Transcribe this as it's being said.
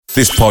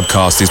This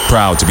podcast is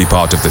proud to be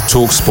part of the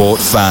TalkSport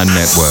Fan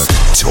Network.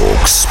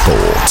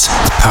 TalkSport.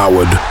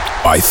 Powered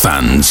by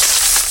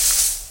fans.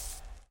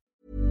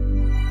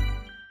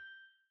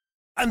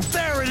 And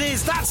there it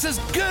is, that's as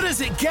good as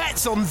it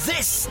gets on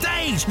this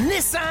stage.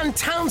 Nissan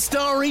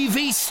Townstar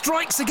EV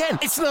strikes again.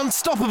 It's an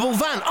unstoppable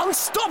van,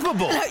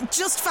 unstoppable.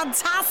 Just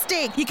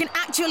fantastic. You can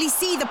actually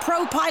see the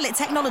ProPilot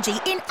technology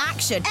in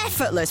action.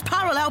 Effortless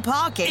parallel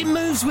parking. It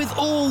moves with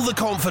all the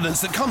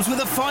confidence that comes with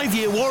a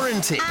 5-year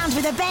warranty. And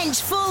with a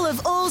bench full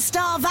of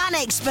all-star van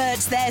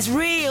experts, there's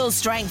real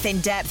strength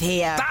in depth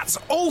here. That's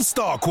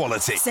all-star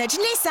quality. Search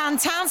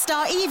Nissan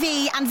Townstar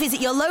EV and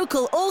visit your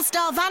local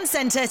all-star van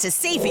centre to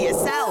see for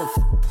yourself.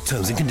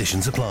 Terms and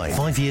conditions apply.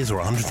 5 years or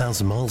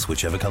 100,000 miles,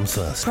 whichever comes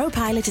first.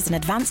 ProPilot is an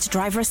advanced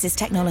driver assist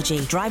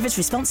technology. Driver's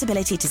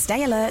responsibility to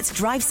stay alert,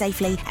 drive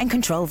safely, and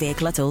control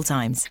vehicle at all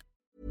times.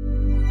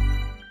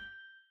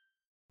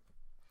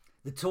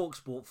 The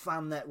TalkSport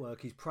Fan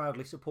Network is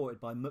proudly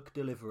supported by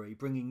McDelivery,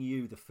 bringing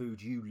you the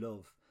food you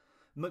love.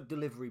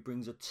 McDelivery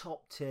brings a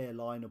top-tier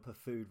lineup of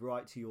food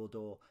right to your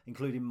door,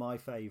 including my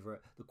favourite,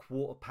 the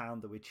quarter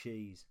pounder with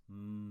cheese.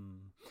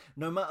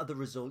 No matter the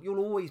result, you'll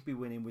always be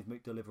winning with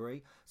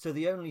McDelivery, so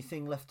the only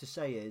thing left to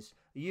say is,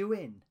 are you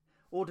in?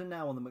 Order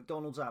now on the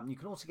McDonald's app, and you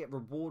can also get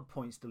reward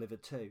points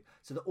delivered too,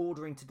 so that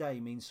ordering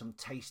today means some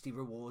tasty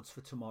rewards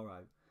for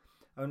tomorrow.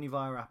 Only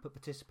via app at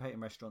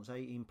participating restaurants.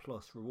 18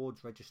 plus.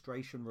 Rewards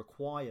registration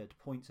required.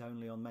 Points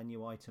only on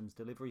menu items.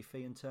 Delivery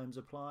fee and terms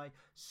apply.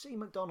 See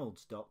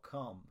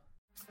mcdonalds.com.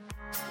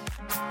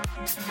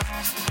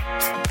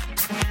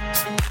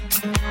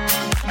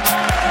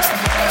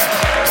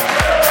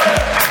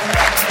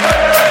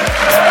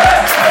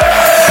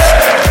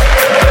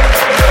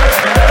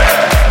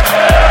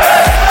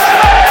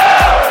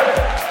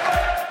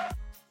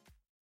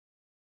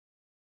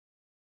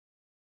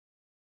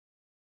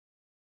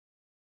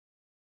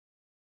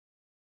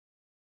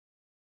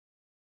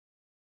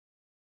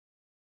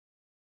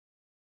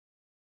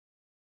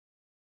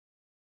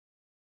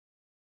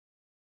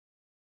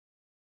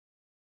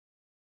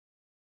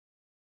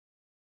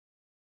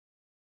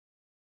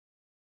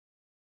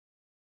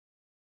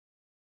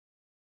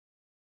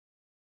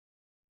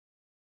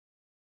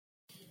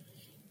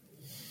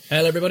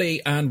 Hello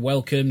everybody and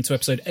welcome to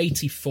episode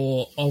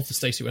 84 of the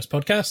Stacey West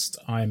podcast.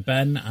 I'm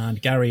Ben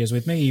and Gary is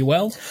with me. Are you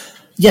well?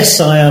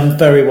 Yes, I am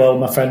very well,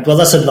 my friend. Well,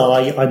 that's a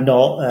lie. I'm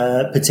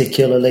not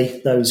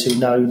particularly. Those who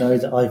know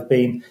that I've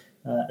been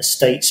a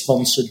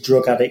state-sponsored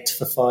drug addict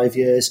for 5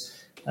 years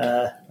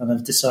and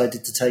I've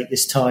decided to take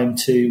this time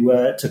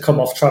to come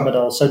off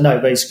tramadol. So no,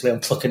 basically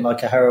I'm clucking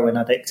like a heroin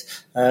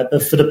addict.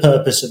 But for the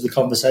purpose of the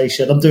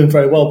conversation, I'm doing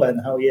very well, Ben.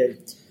 How are you?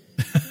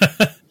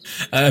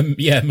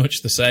 Yeah,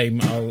 much the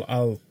same.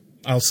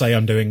 I'll say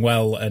I'm doing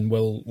well, and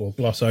we'll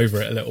gloss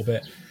over it a little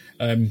bit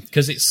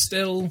because it's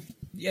still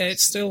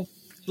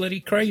bloody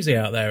crazy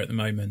out there at the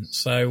moment.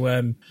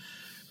 So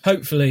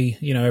hopefully,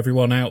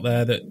 everyone out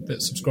there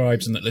that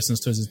subscribes and that listens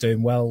to us is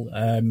doing well.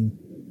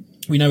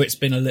 We know it's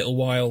been a little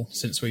while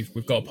since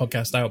we've got a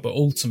podcast out, but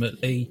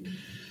ultimately,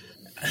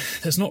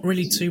 there's not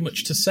really too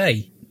much to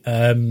say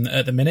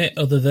at the minute,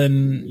 other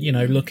than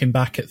looking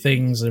back at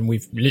things, and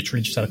we've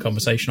literally just had a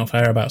conversation off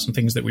air about some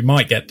things that we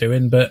might get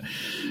doing, but.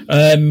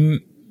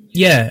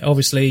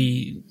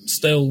 Obviously,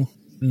 still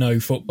no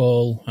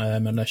football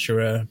unless you're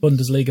a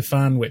Bundesliga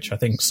fan, which I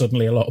think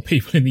suddenly a lot of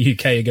people in the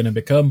UK are going to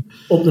become.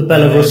 Up the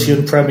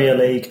Belarusian Premier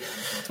League.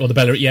 Or the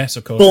Belarus, yes,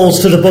 of course.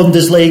 Balls to the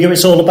Bundesliga,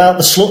 it's all about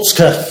the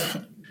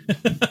Slutska.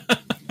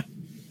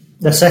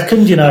 The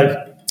second,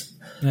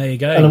 There you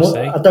go. And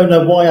I don't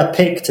know why I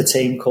picked a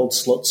team called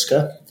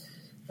Slutska.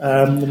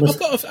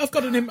 I've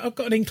got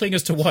an inkling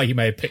as to why you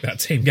may have picked that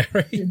team,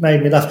 Gary. It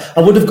made me laugh.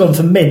 I would have gone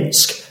for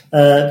Minsk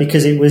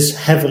because it was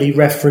heavily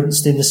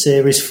referenced in the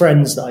series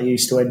Friends that I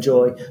used to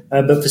enjoy.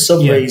 But for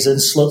some reason,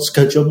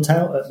 Slutska jumped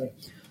out at me.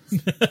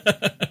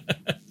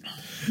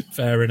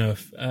 Fair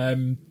enough.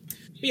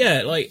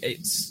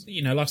 It's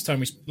last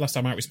time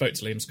out we spoke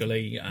to Liam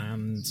Scully,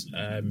 and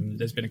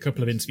there's been a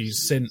couple of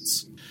interviews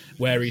since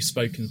where he's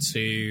spoken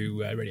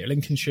to Radio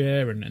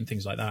Lincolnshire and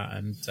things like that,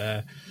 and.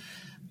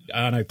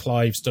 I know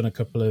Clive's done a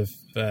couple of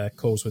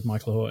calls with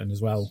Michael Horton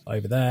as well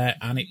over there,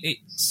 and it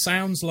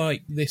sounds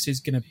like this is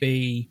going to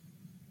be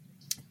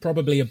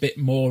probably a bit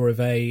more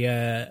of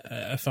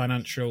a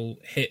financial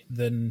hit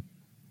than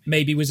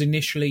maybe was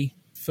initially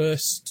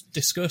first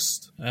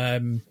discussed. I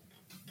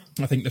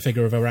think the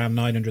figure of around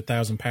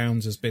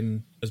 £900,000 has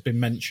been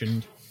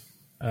mentioned,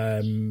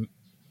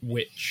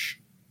 which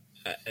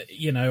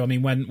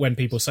when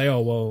people say,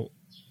 "Oh well,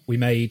 we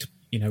made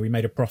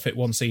a profit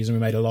one season, we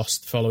made a loss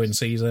the following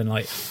season."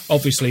 Like,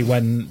 obviously,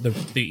 when the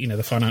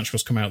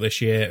financials come out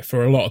this year,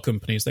 for a lot of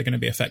companies, they're going to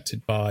be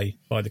affected by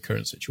the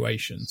current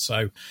situation.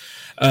 So,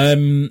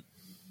 it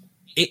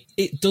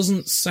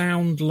doesn't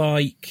sound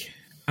like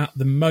at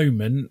the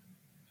moment.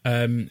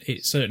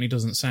 It certainly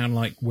doesn't sound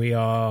like we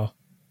are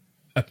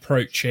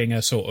approaching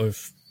a sort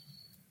of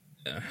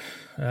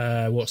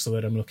what's the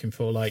word I'm looking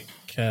for? Like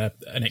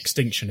an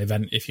extinction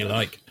event, if you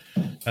like.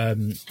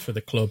 For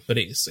the club, but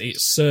it's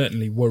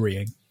certainly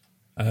worrying.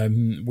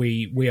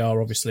 We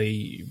are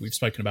obviously, we've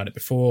spoken about it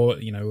before,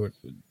 you know,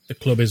 the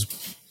club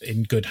is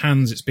in good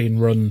hands. It's been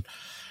run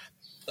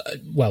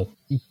well.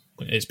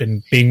 It's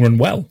been being run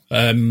well.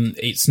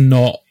 It's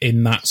not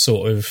in that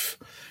sort of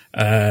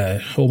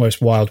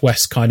almost Wild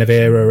West kind of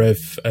era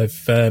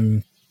of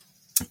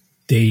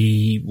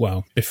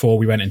before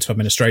we went into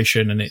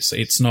administration, and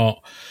it's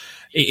not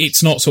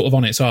sort of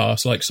on its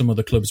arse like some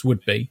other clubs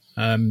would be,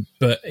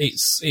 but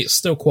it's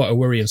still quite a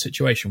worrying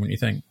situation, wouldn't you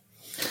think?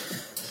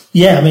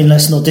 Yeah, I mean,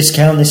 let's not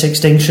discount this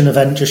extinction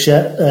event just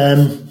yet.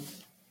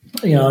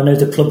 You know, I know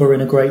the club are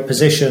in a great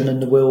position,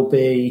 and there will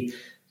be,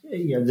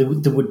 you know,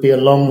 there would be a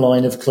long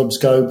line of clubs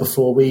go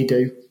before we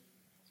do,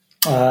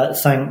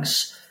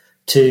 thanks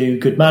to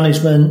good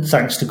management,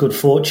 thanks to good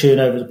fortune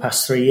over the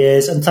past 3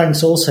 years, and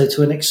thanks also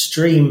to an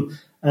extreme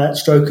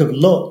stroke of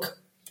luck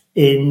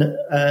in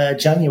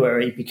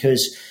January,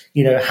 because,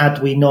 you know,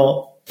 had we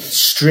not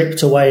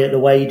stripped away at the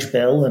wage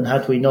bill, and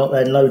had we not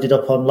then loaded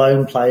up on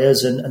loan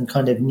players and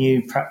kind of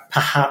new,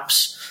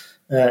 perhaps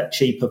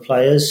cheaper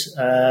players,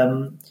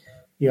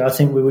 you know, I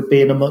think we would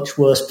be in a much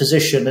worse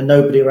position, and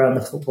nobody around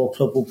the football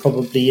club will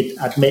probably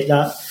admit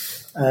that.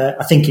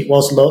 I think it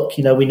was luck.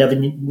 You know, we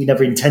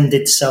never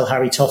intended to sell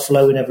Harry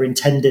Toffolo. We never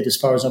intended, as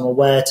far as I'm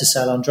aware, to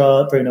sell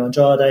Bruno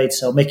Andrade, to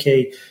sell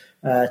Mickey,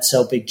 to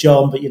sell Big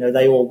John. But, you know,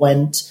 they all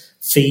went.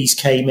 Fees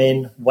came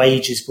in,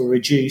 wages were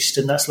reduced,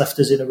 and that's left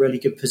us in a really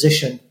good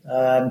position.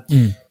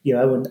 You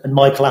know, and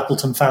Michael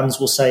Appleton fans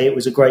will say it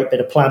was a great bit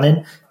of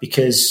planning,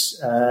 because,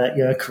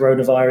 you know,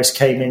 coronavirus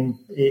came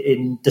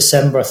in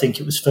December. I think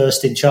it was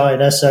first in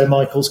China. So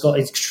Michael's got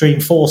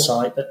extreme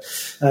foresight. But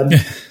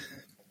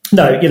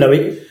no, you know,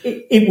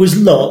 it was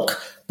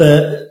luck,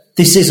 but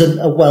this isn't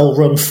a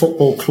well-run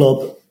football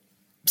club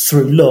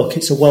through luck.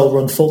 It's a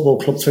well-run football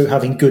club through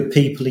having good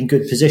people in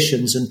good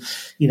positions. And,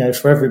 you know,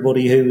 for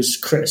everybody who's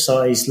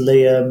criticised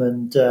Liam,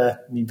 and I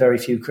mean, very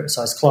few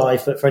criticised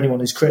Clive, but for anyone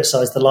who's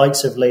criticised the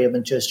likes of Liam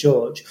and Jez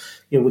George,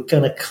 you know, we're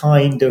going to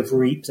kind of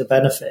reap the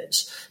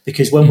benefits,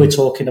 because when we're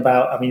talking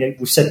about, I mean,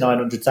 we've said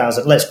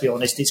 900,000, let's be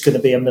honest, it's going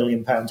to be £1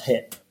 million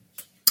hit.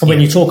 And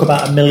when you talk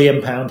about £1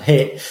 million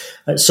hit,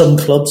 at some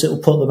clubs, it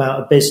will put them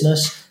out of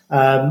business.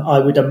 I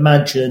would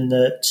imagine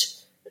that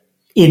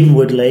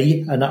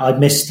inwardly, and I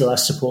missed the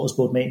last supporters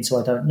board meeting, so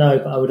I don't know,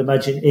 but I would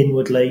imagine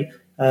inwardly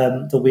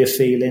there'll be a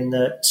feeling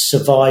that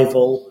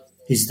survival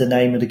is the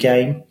name of the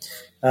game.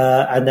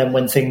 And then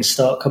when things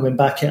start coming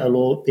back, it'll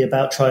all be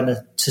about trying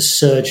to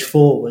surge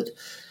forward.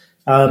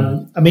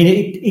 I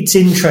mean, it's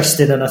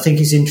interesting, and I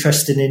think it's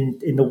interesting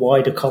in the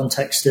wider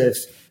context of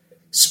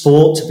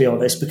sport, to be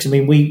honest, because, I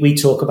mean, we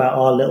talk about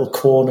our little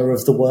corner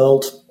of the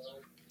world,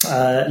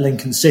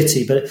 Lincoln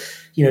City, but,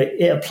 you know,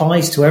 it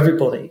applies to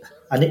everybody.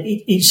 And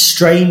it's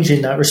strange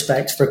in that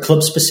respect for a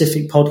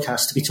club-specific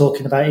podcast to be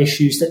talking about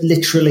issues that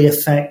literally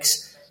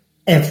affects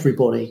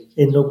everybody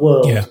in the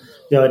world. Yeah.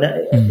 You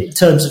know, and in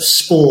terms of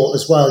sport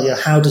as well, you know,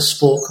 how does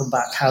sport come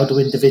back? How do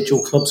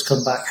individual clubs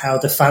come back? How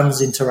do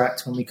fans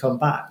interact when we come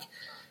back?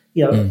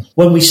 You know,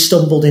 when we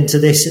stumbled into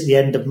this at the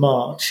end of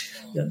March,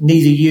 you know,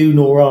 neither you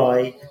nor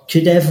I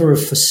could ever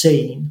have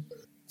foreseen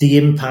the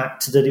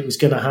impact that it was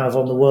going to have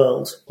on the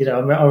world. You know,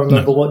 I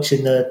remember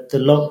watching the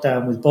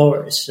lockdown with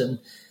Boris, and,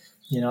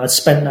 you know, I'd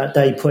spent that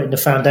day putting the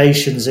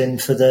foundations in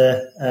for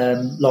the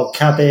log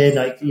cabin.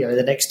 You know,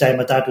 the next day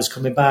my dad was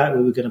coming back.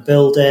 We were going to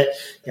build it.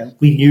 You know,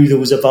 we knew there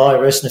was a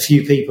virus, and a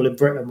few people in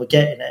Britain were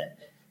getting it.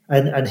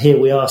 And here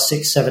we are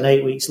 6, 7,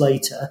 8 weeks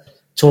later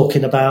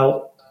talking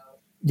about,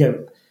 you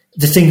know,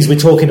 the things we're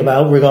talking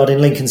about regarding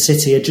Lincoln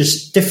City are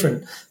just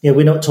different. You know,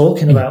 we're not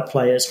talking about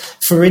players.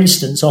 For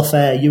instance, off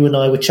air, you and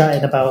I were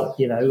chatting about,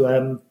 you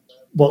know,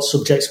 what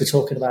subjects we're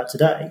talking about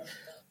today.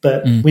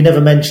 But we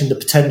never mentioned the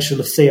potential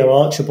of Theo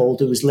Archibald,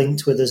 who was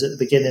linked with us at the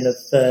beginning of,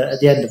 at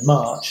the end of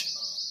March.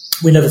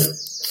 We never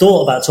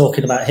thought about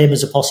talking about him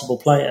as a possible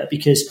player,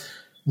 because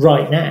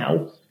right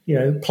now, you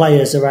know,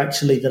 players are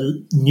actually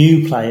the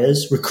new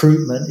players.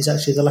 Recruitment is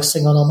actually the last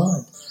thing on our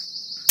mind.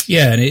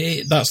 Yeah,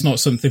 and that's not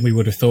something we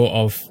would have thought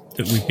of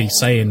that we'd be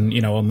saying,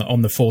 you know, on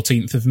the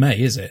 14th of May,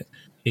 is it?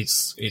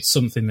 It's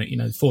something that, you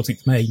know,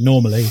 14th of May,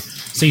 normally,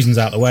 season's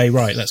out the way,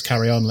 right, let's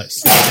carry on,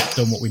 let's get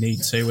done what we need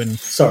to, and,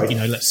 you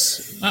know,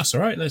 that's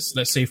all right, let's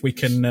see if we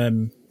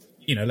can,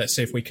 you know, let's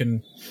see if we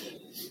can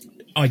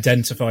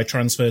identify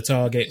transfer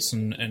targets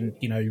and,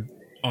 you know,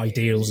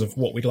 ideals of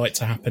what we'd like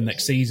to happen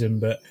next season,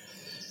 but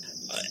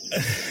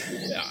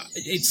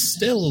it's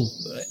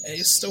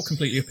still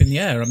completely up in the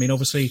air. I mean,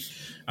 obviously,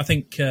 I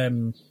think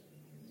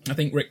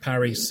Rick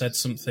Parry said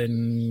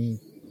something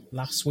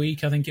last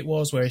week, I think it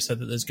was, where he said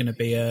that there's going to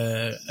be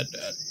a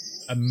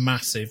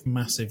massive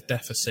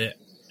deficit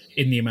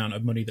in the amount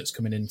of money that's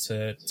coming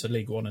into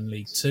League One and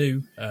League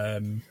Two,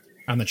 and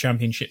the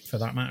Championship for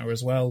that matter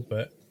as well.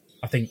 But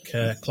I think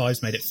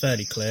Clive's made it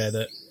fairly clear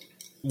that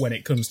when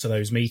it comes to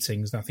those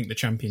meetings, I think the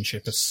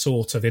Championship are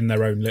sort of in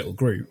their own little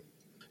group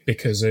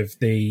because of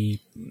the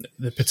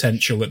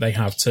potential that they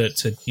have to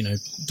you know,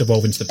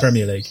 devolve into the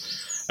Premier League.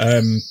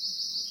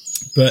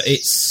 But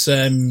it's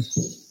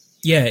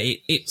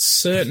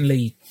it's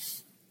certainly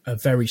a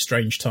very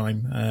strange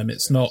time.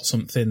 It's not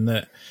something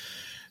we're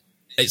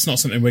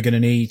going to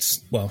need.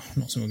 Well,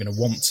 not something we're going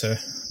to want to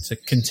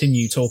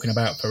continue talking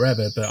about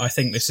forever. But I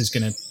think this is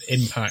going to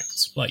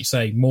impact, like you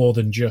say, more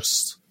than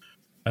just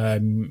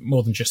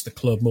the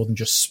club, more than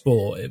just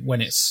sport.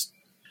 When it's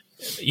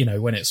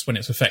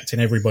affecting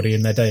everybody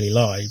in their daily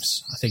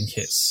lives, I think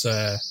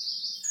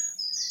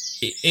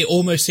it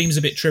almost seems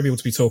a bit trivial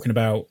to be talking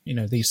about,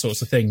 these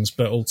sorts of things.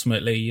 But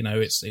ultimately,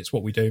 it's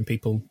what we do, and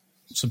people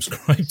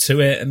subscribe to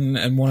it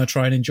and want to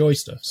try and enjoy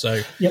stuff.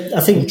 So yeah,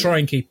 I think we'll try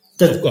and keep.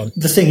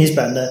 The thing is,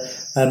 Ben,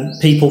 that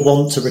people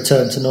want to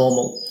return to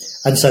normal.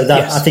 And so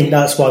Yes. I think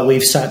that's why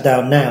we've sat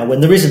down now when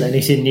there isn't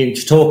anything new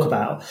to talk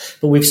about.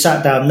 But we've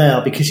sat down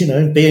now because,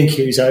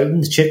 B&Q's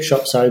open, the chip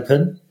shop's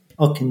open,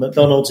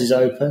 McDonald's is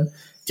open.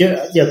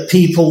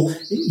 People,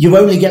 you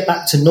only get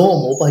back to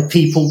normal by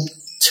people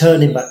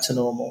turning back to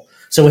normal.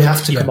 So we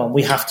have to come on.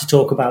 We have to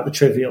talk about the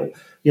trivial,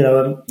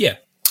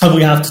 and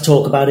we have to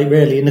talk about it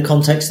really in the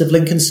context of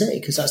Lincoln City,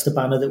 because that's the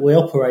banner that we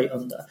operate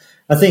under.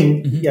 I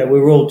think,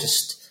 we're all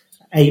just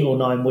 8 or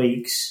 9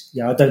 weeks.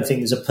 I don't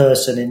think there's a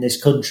person in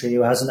this country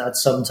who hasn't had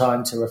some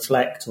time to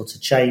reflect or to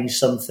change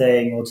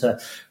something or to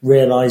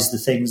realise the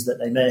things that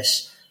they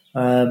miss.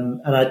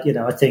 And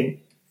I think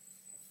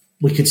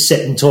we could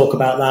sit and talk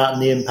about that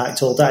and the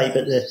impact all day,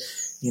 but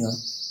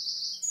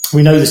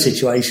we know the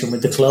situation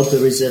with the club.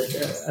 There is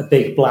a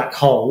big black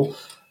hole.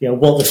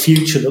 What the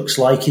future looks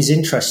like is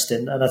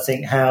interesting, and I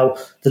think how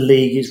the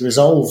league is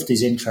resolved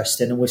is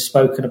interesting. And we've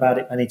spoken about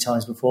it many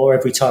times before.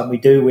 Every time we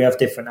do, we have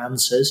different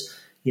answers.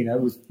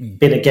 We've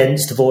been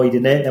against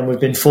avoiding it, and we've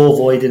been for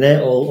avoiding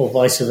it, or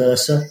vice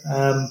versa.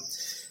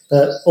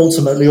 But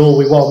ultimately, all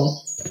we want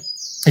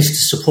is to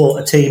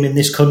support a team in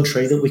this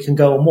country that we can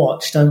go and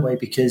watch, don't we?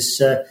 Because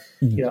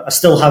I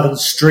still haven't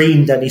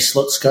streamed any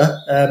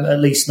Slutska, at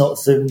least not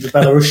the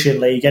Belarusian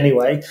league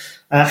anyway.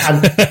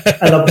 And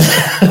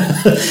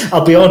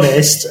I'll be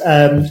honest,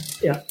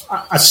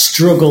 I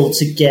struggle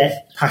to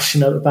get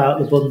passionate about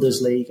the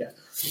Bundesliga.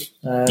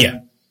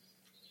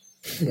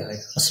 I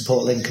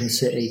support Lincoln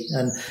City,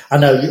 and I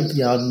know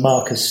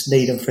Marcus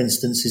Needham, for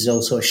instance, is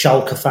also a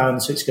Schalke fan,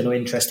 so it's going to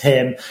interest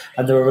him.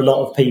 And there are a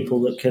lot of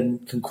people that can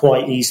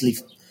quite easily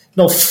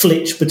not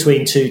flitch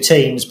between two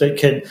teams, but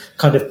can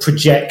kind of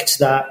project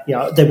that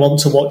they want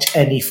to watch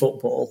any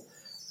football.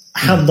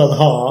 Hand on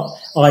heart,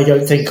 I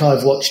don't think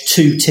I've watched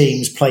two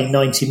teams play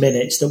 90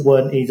 minutes that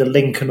weren't either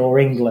Lincoln or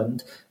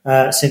England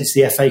since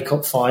the FA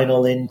Cup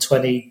final in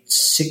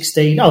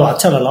 2016. Oh, I'll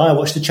tell a lie, I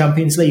watched the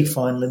Champions League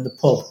final in the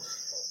pub.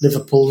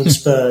 Liverpool and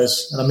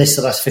Spurs, and I missed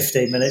the last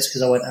 15 minutes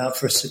because I went out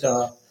for a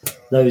cigar.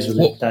 Those were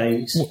the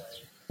days.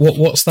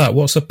 What's that?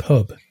 What's a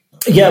pub?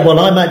 Yeah, well,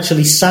 I'm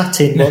actually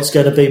sat in what's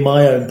going to be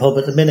my own pub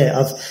at the minute.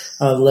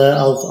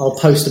 I'll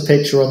post a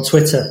picture on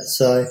Twitter,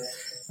 so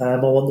I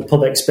want the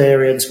pub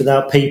experience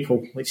without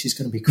people, which is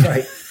going to be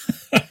great.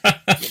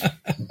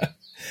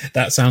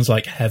 That sounds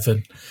like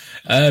heaven.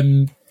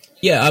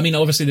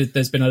 Obviously,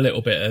 there's been a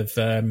little bit of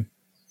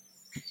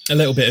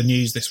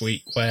news this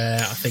week where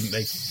I think the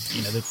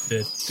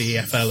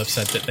EFL have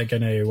said that they're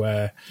going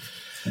to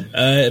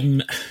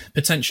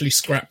potentially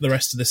scrap the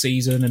rest of the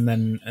season and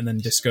then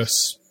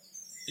discuss,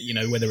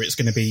 whether it's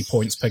going to be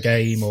points per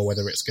game or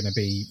whether it's going to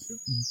be,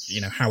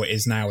 how it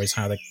is now is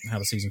how the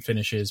season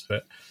finishes.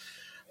 But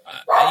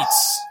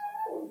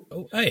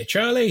hey,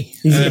 Charlie,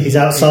 he's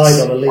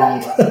outside on a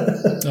lead.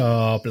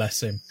 Oh,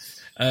 bless him.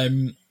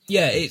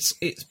 It's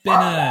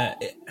been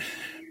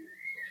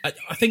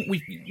I think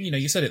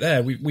you said it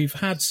there. We've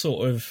had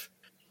sort of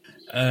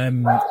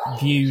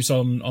views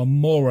on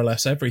more or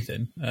less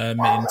everything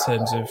in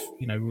terms of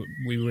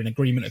we were in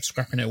agreement of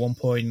scrapping it at one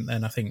point,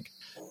 and I think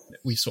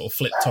we sort of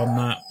flipped on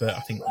that. But I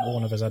think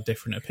one of us had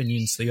different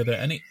opinions to the other.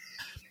 And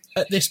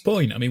at this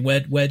point, I mean,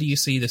 where do you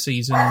see the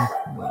season?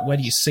 Where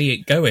do you see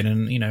it going?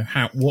 And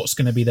what's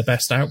going to be the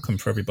best outcome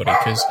for everybody?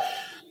 Because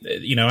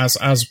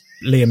as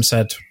Liam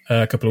said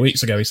a couple of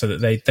weeks ago, he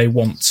said that they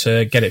want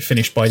to get it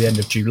finished by the end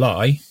of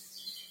July.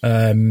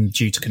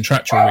 Due to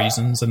contractual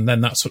reasons, and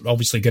then that's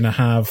obviously going to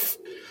have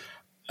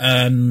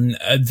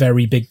a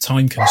very big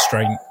time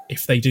constraint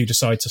if they do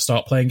decide to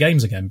start playing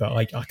games again. But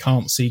I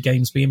can't see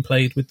games being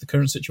played with the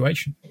current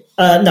situation.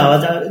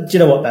 No, do you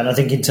know what, Ben? I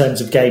think in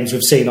terms of games,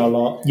 we've seen a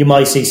lot. You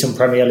might see some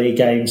Premier League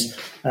games,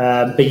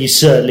 but you're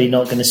certainly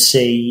not going to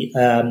see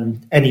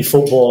any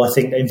football, I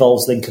think, that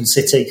involves Lincoln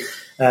City.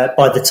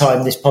 By the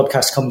time this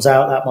podcast comes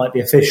out, that might be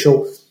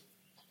official.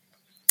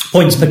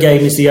 Points per game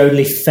is the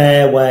only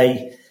fair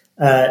way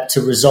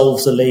to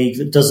resolve the league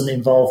that doesn't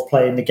involve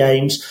playing the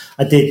games.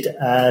 I did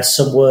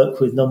some work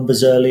with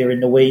numbers earlier in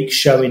the week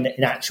showing that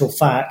in actual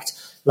fact,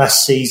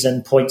 last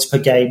season, points per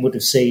game would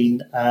have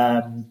seen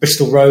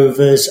Bristol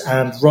Rovers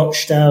and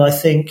Rochdale, I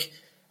think,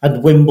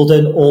 and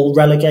Wimbledon all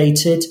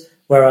relegated,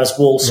 whereas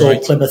Walsall,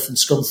 right, Plymouth and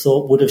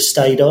Scunthorpe would have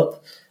stayed up.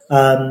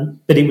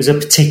 But it was a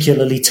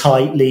particularly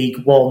tight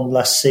League One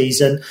last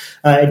season.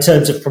 In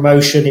terms of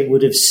promotion, it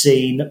would have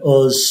seen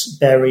us,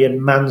 Bury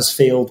and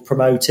Mansfield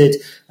promoted.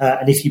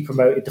 And if you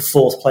promoted the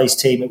fourth place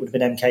team, it would have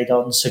been MK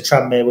Dons. So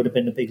Tranmere would have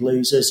been the big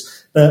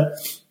losers. But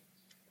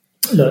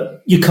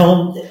look, you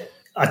can't.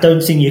 I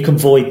don't think you can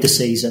void the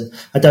season.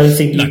 I don't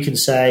think you can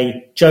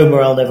say Joe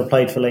Morrell never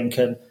played for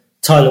Lincoln,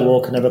 Tyler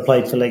Walker never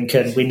played for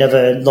Lincoln, we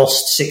never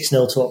lost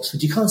 6-0 to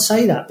Oxford. You can't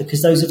say that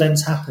because those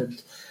events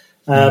happened.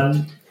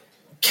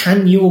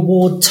 Can you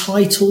award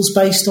titles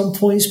based on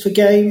points per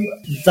game?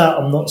 That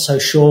I'm not so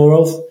sure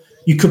of.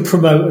 You could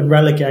promote and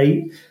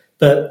relegate,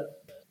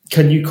 but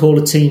can you call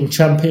a team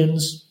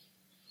champions?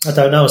 I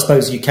don't know. I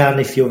suppose you can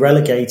if you're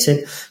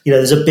relegating.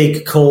 There's a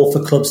big call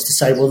for clubs to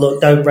say, well,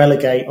 look, don't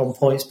relegate on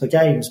points per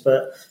games.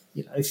 But,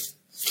 if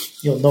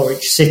you're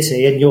Norwich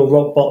City and you're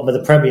rock bottom of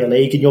the Premier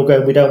League and you're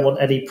going, we don't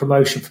want any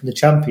promotion from the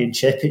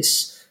Championship,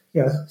 it's,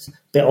 it's a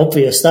bit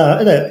obvious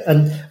that, isn't it?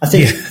 And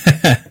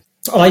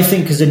I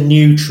think as a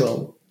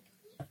neutral,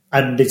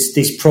 and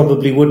this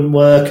probably wouldn't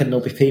work and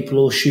there'll be people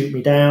who'll shoot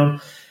me down,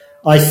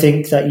 I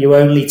think that you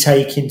only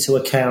take into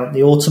account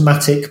the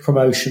automatic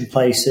promotion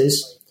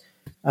places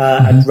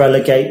and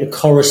relegate the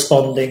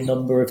corresponding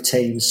number of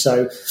teams.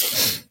 So,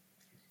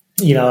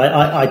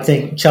 I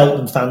think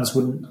Cheltenham fans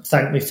wouldn't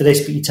thank me for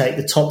this, but you take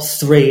the top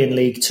 3 in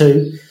League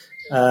 2,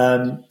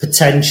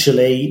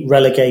 potentially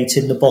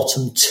relegating the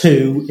bottom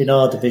 2 in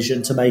our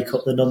division to make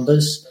up the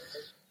numbers.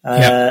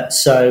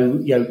 So,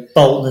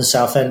 Bolton and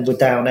Southend were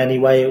down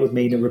anyway. It would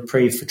mean a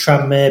reprieve for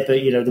Tranmere, but,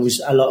 there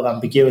was a lot of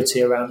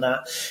ambiguity around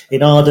that.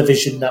 In our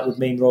division, that would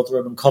mean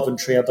Rotherham and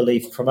Coventry, I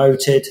believe,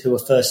 promoted, who are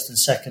first and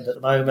second at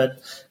the moment.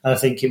 And I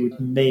think it would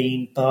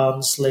mean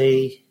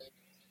Barnsley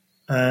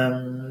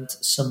and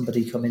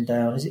somebody coming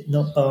down. Is it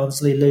not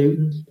Barnsley,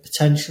 Luton?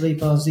 Potentially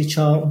Barnsley,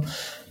 Charlton.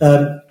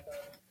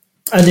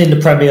 And in the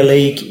Premier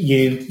League,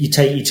 you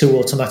take your 2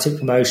 automatic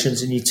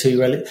promotions and your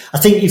 2 I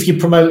think if you're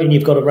promoting,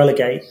 you've got to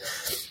relegate.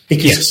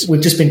 Because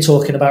we've just been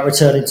talking about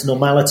returning to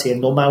normality, and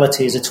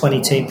normality is a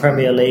 20-team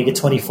Premier League, a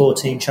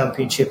 24-team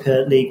Championship,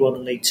 League 1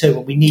 and League 2,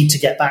 and we need to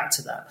get back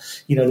to that.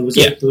 There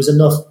was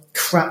enough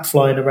crap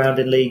flying around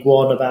in League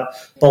 1 about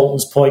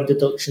Bolton's point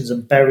deductions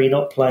and Bury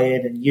not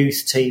playing and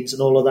youth teams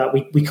and all of that.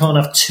 We can't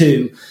have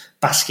 2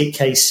 basket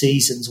case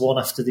seasons, one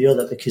after the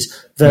other, because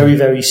very,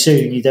 very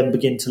soon you then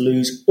begin to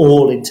lose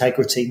all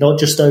integrity, not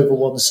just over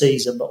one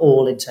season, but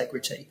all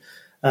integrity.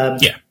 And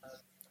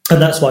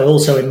that's why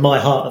also in my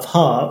heart of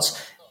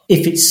hearts,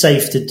 if it's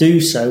safe to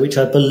do so, which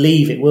I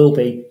believe it will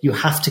be, you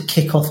have to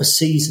kick off a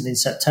season in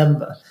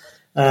September,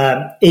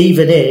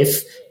 even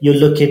if you're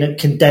looking at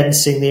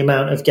condensing the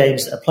amount of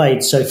games that are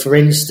played. So, for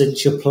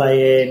instance, you're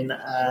playing,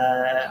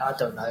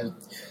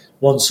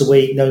 once a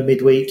week, no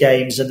midweek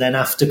games, and then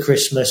after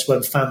Christmas,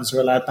 when fans are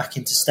allowed back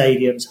into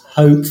stadiums,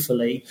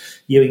 hopefully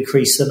you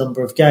increase the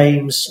number of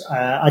games.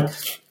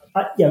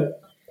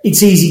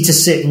 It's easy to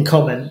sit and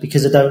comment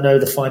because I don't know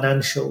the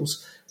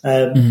financials.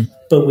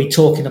 But we're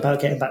talking about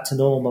getting back to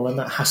normal, and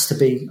that has to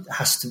be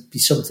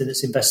something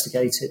that's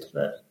investigated.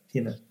 But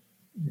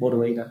what do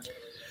we know?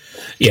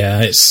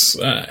 Yeah, it's.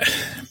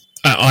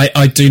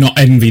 I do not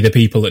envy the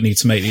people that need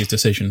to make these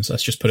decisions.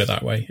 Let's just put it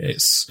that way.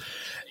 It's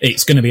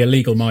going to be a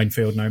legal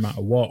minefield no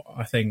matter what.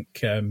 I think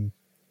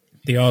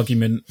the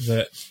argument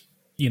that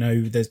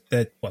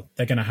they're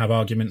going to have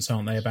arguments,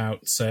 aren't they,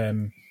 about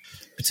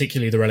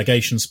particularly the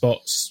relegation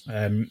spots.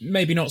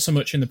 Maybe not so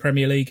much in the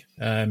Premier League.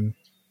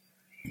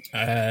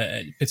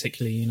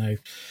 Particularly,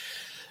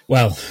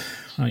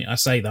 I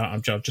say that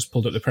I've just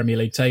pulled up the Premier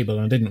League table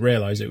and I didn't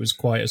realise it was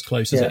quite as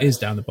close as it is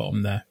down the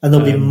bottom there. And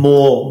there'll be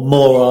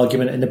more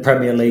argument in the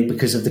Premier League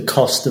because of the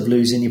cost of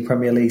losing your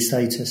Premier League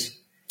status.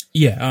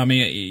 Yeah, I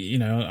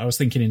mean, I was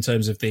thinking in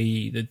terms of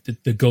the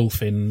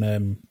gulf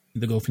in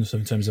stuff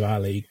in terms of our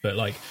league, but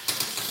I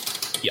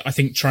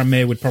think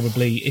Tranmere would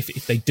probably,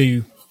 if they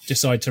do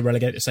decide to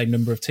relegate the same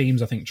number of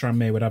teams, I think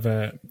Tranmere would have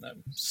a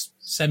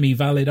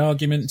semi-valid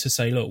argument to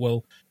say, look,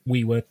 well,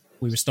 we were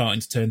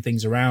starting to turn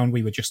things around.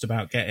 We were just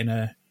about getting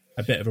a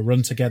bit of a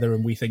run together,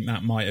 and we think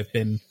that might have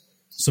been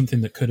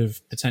something that could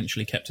have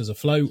potentially kept us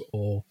afloat.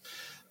 Or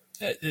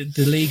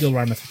the legal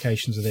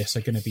ramifications of this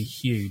are going to be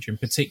huge, and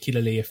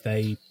particularly if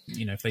they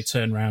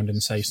turn around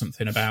and say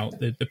something about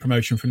the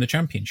promotion from the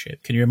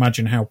Championship. Can you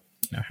imagine how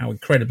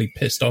incredibly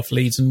pissed off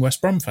Leeds and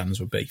West Brom fans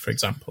would be, for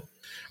example,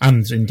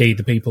 and indeed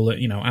the people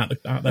that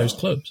at those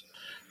clubs.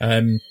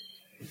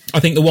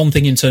 I think the one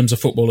thing in terms of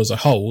football as a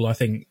whole, I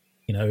think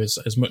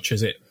as much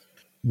as it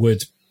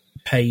would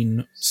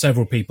pain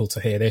several people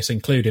to hear this,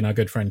 including our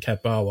good friend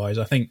Kev Barwise,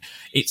 I think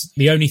it's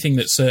the only thing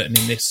that's certain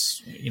in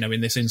this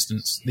in this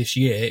instance this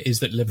year is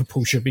that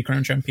Liverpool should be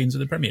crowned champions of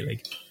the Premier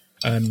League.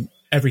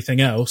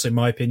 Everything else, in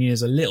my opinion,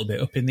 is a little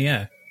bit up in the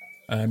air.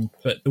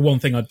 But the one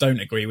thing I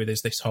don't agree with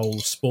is this whole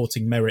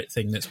sporting merit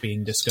thing that's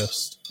being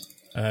discussed,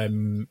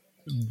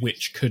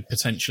 which could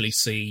potentially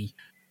see.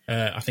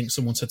 I think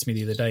someone said to me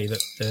the other day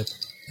that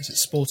is it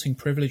sporting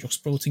privilege or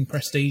sporting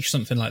prestige,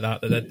 something like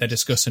that, that they're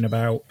discussing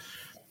about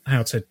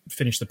how to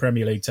finish the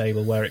Premier League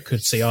table, where it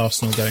could see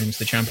Arsenal going into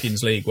the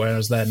Champions League,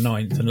 whereas they're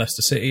 9th and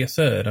Leicester City are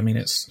 3rd. I mean,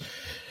 it's,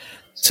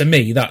 to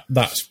me, that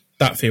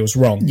feels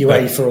wrong.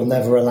 UEFA will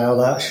never allow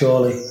that,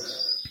 surely.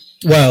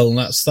 Well,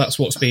 that's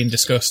what's being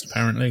discussed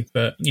apparently,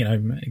 but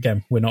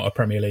again, we're not a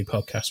Premier League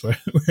podcast. We're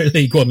a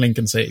League One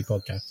Lincoln City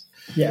podcast.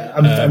 Yeah,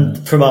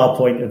 and from our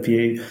point of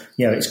view,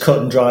 it's cut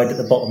and dried at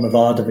the bottom of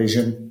our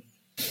division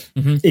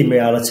in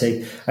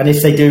reality. And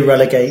if they do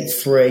relegate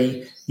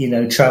 3,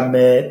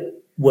 Tranmere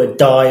were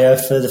dire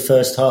for the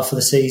first half of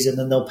the season,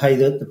 and they'll pay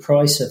the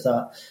price of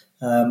that.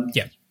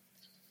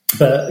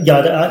 But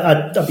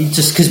I mean,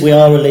 just because we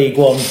are a League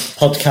One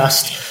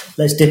podcast,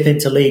 let's dip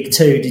into League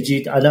Two.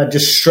 I'd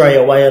just stray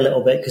away a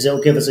little bit because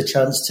it'll give us a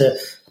chance to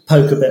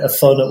poke a bit of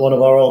fun at one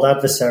of our old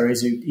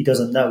adversaries who he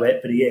doesn't know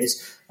it, but he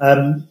is.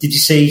 Did you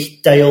see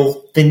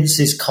Dale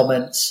Vince's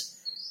comments?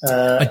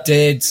 I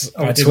did.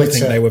 I didn't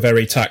think they were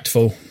very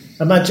tactful.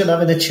 Imagine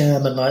having a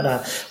chairman like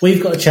that.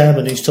 We've got a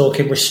chairman who's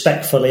talking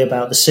respectfully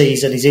about the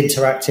season. He's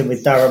interacting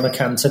with Darren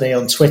McAntony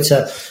on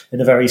Twitter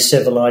in a very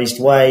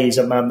civilised way. He's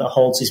a man that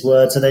holds his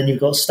words. And then you've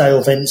got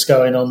Stale Vince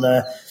going on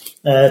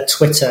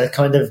Twitter,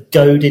 kind of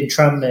goading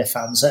Tranmere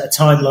fans at a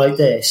time like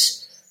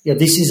this.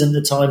 This isn't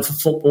the time for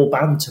football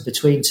banter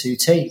between two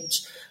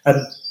teams.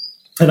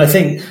 And I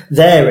think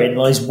therein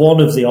lies one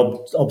of the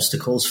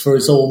obstacles for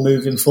us all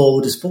moving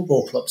forward as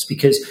football clubs,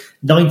 because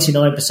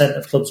 99%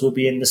 of clubs will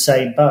be in the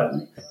same boat.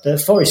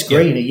 But Forest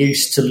Green are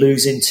used to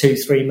losing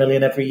 2-3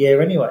 million every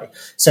year anyway.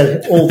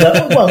 So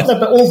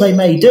all they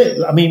may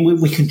do, I mean,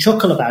 we can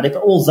chuckle about it,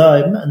 but all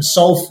them and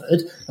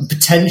Salford and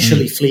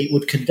potentially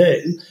Fleetwood can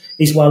do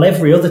is, while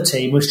every other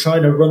team was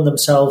trying to run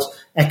themselves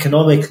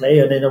economically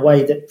and in a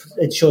way that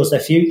ensures their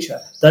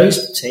future,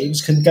 those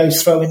teams can go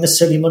throw in the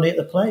silly money at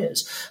the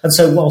players. And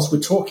so whilst we're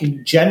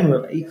talking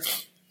generally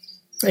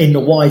in the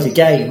wider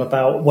game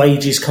about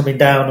wages coming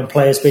down and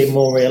players being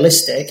more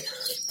realistic,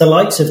 the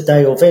likes of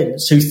Dale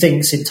Vince, who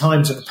thinks in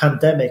times of a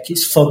pandemic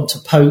it's fun to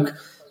poke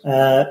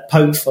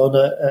fun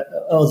at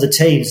other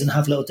teams and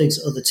have little digs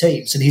at other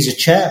teams, and he's a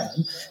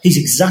chairman, he's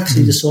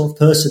exactly the sort of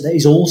person that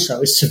is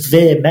also a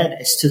severe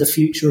menace to the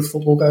future of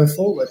football going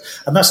forward.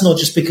 And that's not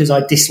just because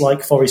I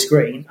dislike Forest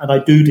Green, and I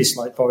do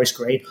dislike Forest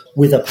Green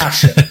with a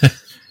passion,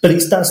 but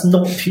that's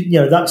not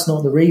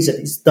the reason.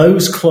 It's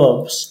those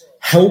clubs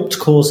helped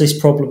cause this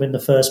problem in the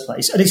first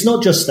place. And it's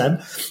not just them,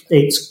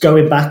 it's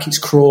going back, it's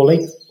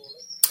Crawley.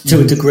 To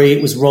a degree,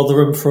 it was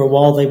Rotherham for a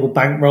while. They were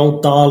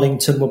bankrolled.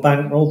 Darlington were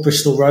bankrolled.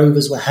 Bristol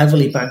Rovers were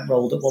heavily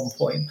bankrolled at one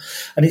point.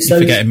 And it's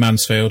forgetting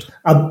Mansfield.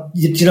 Do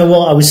you know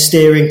what? I was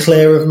steering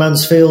clear of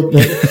Mansfield,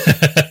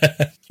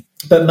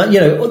 but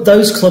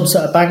those clubs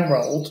that are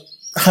bankrolled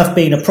have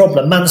been a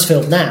problem.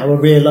 Mansfield now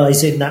are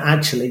realising that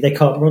actually they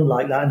can't run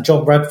like that. And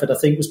John Bradford, I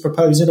think, was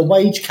proposing a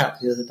wage cap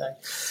the other day.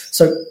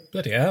 So,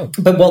 bloody hell.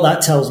 But what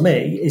that tells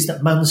me is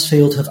that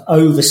Mansfield have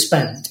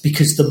overspent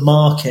because the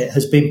market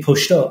has been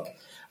pushed up.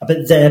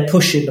 But they're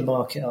pushing the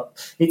market up.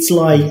 It's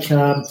like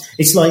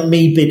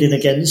me bidding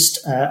against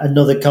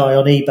another guy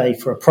on eBay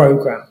for a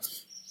program,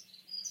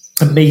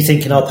 and me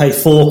thinking I'll pay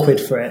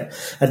 £4 for it,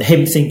 and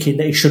him thinking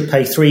that he should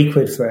pay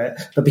 £3 for it,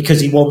 but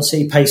because he wants it,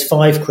 he pays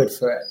 £5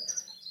 for it,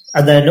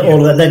 and then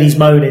and then he's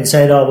moaning,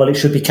 saying, "Oh well, it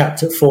should be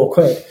capped at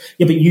 £4."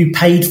 Yeah, but you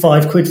paid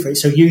 £5 for it,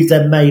 so you've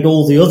then made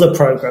all the other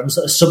programs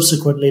that are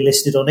subsequently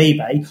listed on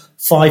eBay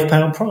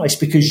 £5 price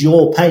because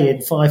you're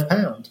paying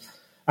 £5.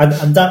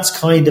 And that's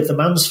kind of the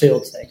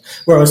Mansfield thing.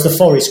 Whereas the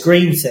Forest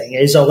Green thing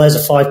is, there's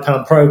a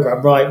 £5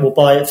 programme, right, we'll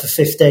buy it for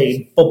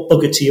 15,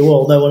 bugger to you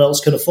all, no one else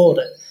can afford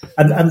it.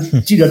 And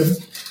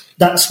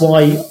that's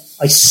why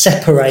I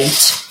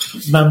separate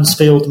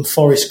Mansfield and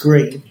Forest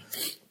Green.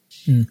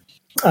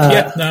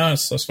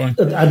 That's fine.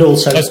 And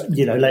also,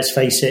 let's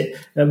face it,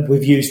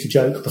 we've used the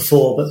joke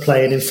before, but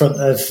playing in front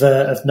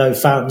of no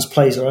fans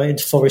plays right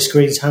into Forest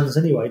Green's hands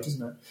anyway,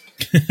 doesn't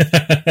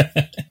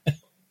it?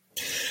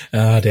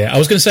 Oh dear. I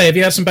was going to say, have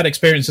you had some bad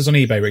experiences on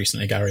eBay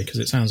recently, Gary? Because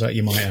it sounds like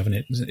you might, haven't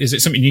it? Is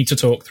it something you need to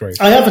talk through?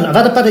 I haven't. I've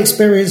had a bad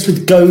experience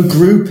with Go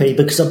Groupie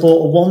because I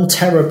bought a 1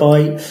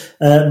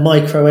 terabyte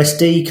micro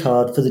SD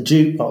card for the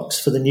jukebox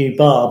for the new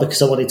bar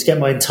because I wanted to get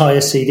my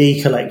entire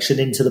CD collection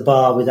into the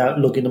bar without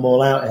lugging them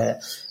all out here.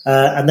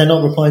 And they're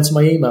not replying to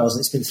my emails, and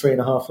it's been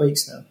 3.5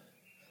 weeks now.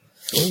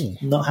 Ooh.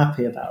 I'm not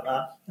happy about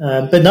that.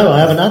 But no, I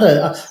haven't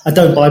I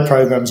don't buy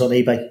programs on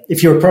eBay.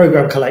 If you're a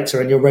program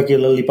collector and you're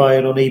regularly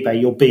buying on eBay,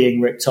 you're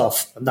being ripped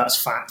off, and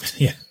that's fact.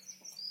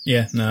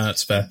 Yeah, no,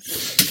 that's fair.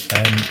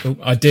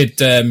 I did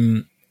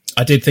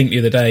think the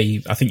other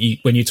day, I think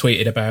when you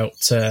tweeted about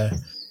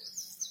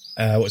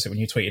when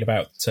you tweeted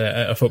about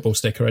a football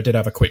sticker, I did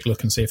have a quick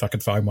look and see if I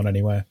could find one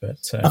anywhere. But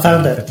I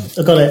found it.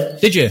 I got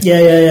it. Did you?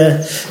 Yeah.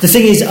 The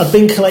thing is, I've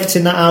been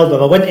collecting that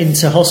album. I went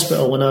into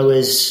hospital when I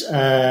was,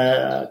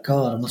 I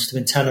must have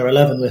been 10 or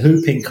 11 with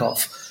whooping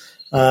cough.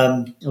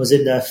 I was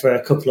in there for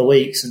a couple of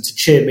weeks, and to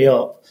cheer me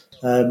up,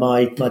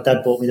 my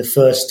dad bought me the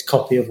first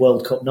copy of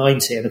World Cup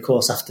 90, and of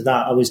course after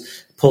that I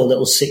was poor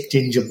little sick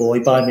ginger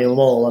boy, buy me them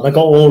all, and I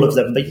got all of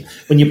them. But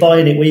when you're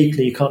buying it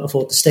weekly, you can't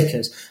afford the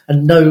stickers.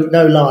 And no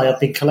lie, I've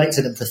been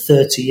collecting them for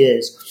 30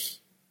 years.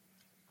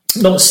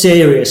 Not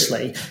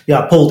seriously.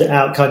 I pulled it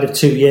out kind of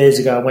 2 years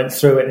ago. I went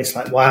through it, and it's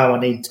like, wow, I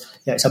need.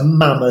 It's a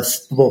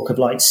mammoth book of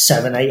like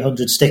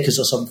 700-800 stickers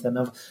or something.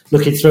 I'm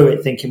looking through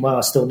it, thinking, wow,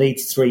 I still need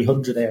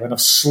 300 here, and I've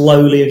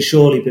slowly and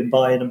surely been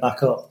buying them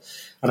back up.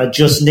 And I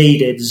just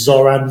needed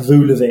Zoran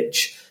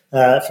Vulovic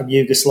from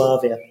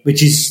Yugoslavia,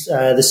 which is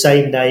the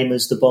same name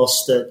as the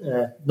boss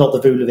that, not the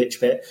Vulovic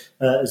bit,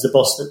 as the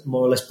boss that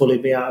more or less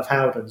bullied me out of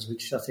Howdens,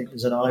 which I think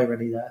was an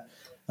irony there.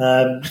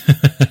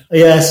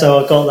 Yeah,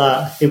 so I got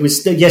that. It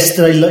was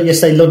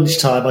yesterday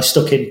lunchtime. I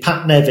stuck in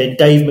Pat Nevin,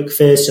 Dave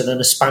McPherson,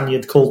 and a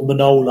Spaniard called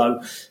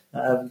Manolo.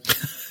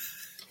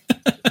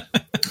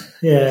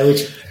 Yeah,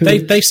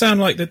 they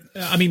sound like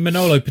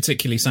Manolo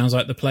particularly sounds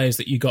like the players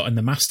that you got in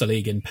the Master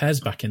League in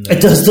PES back in the day.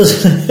 It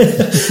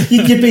does.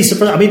 You'd be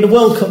surprised. I mean, the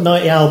World Cup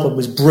 90 album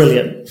was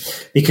brilliant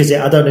because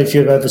I don't know if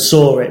you ever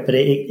saw it, but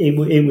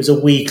it was a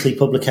weekly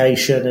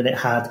publication and it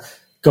had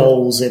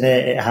goals in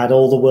it. It had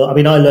all the world. I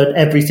mean, I learned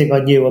everything I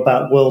knew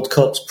about World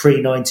Cups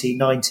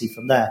pre-1990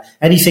 from there.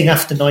 Anything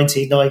after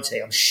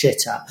 1990, I'm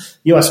shit at.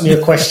 You ask me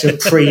a question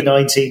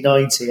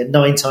pre-1990, and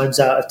 9 times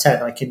out of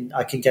 10, I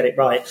can get it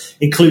right,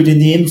 including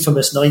the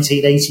infamous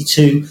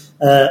 1982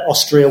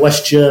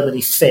 Austria-West Germany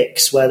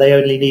fix, where they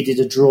only needed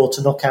a draw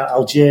to knock out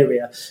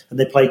Algeria, and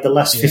they played the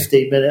last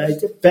 15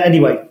 minutes. But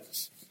anyway,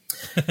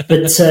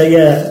 they're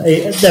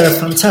a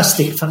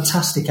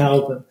fantastic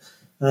album.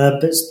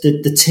 But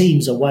the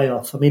teams are way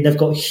off. I mean, they've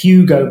got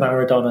Hugo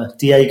Maradona,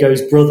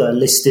 Diego's brother,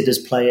 listed as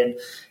playing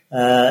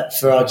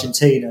for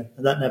Argentina,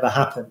 and that never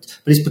happened.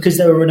 But it's because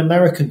they were an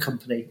American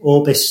company.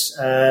 Orbis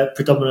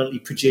predominantly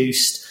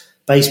produced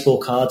baseball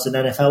cards and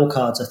NFL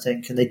cards, I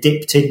think, and they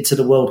dipped into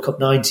the World Cup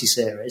 90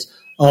 series.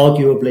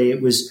 Arguably,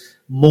 it was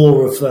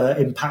more of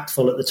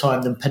impactful at the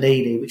time than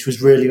Panini, which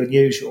was really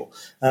unusual.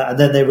 And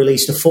then they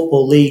released a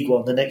Football League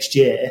one the next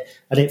year,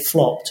 and it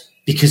flopped.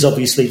 Because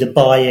obviously the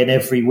buy-in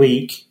every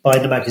week,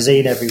 buying the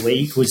magazine every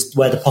week, was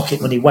where the pocket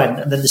money went,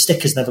 and then the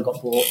stickers never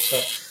got bought.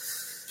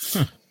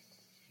 So.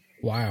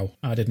 Wow,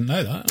 I didn't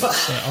know that.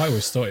 I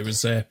always thought it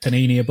was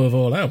Panini above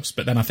all else,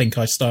 but then I think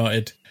I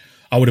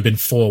would have been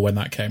 4 when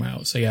that came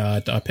out. So yeah,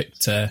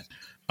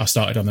 I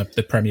started on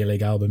the Premier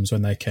League albums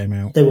when they came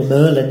out. They were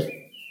Merlin.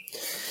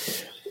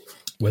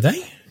 Were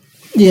they?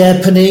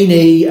 Yeah,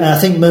 Panini. I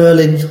think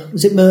Merlin.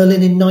 Was it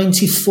Merlin in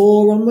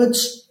 94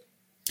 onwards?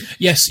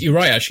 Yes, you're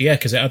right. Actually, yeah,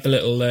 because it had the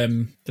little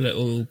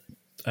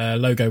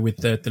logo with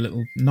the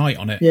little knight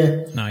on it.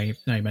 Yeah. Now you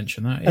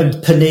mention that. Yeah. And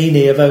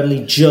Panini have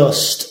only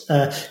just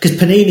because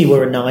Panini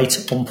were a knight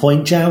at one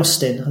point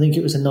jousting. I think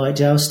it was a knight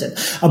jousting.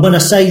 And when I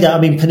say that, I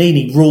mean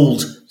Panini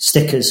ruled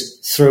stickers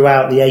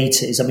throughout the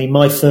 80s. I mean,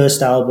 my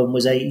first album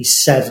was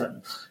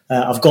 87.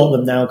 I've got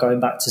them now going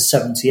back to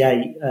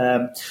 78.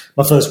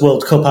 My first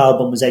World Cup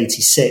album was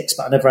 86,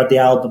 but I never had the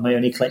album. I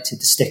only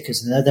collected the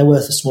stickers, and they're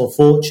worth a small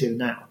fortune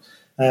now.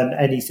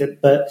 Anything,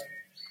 but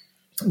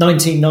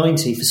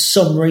 1990 for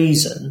some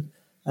reason,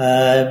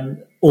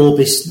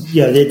 Orbis,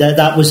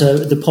 that was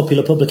the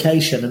popular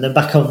publication, and then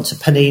back on to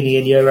Panini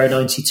in Euro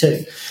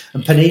 92,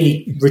 and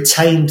Panini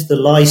retained the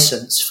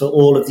license for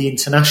all of the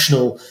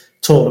international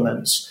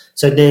tournaments.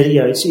 So nearly,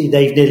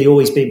 they've nearly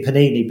always been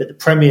Panini, but the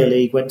Premier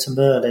League went to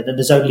Merlin and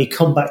has only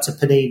come back to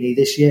Panini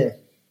this year.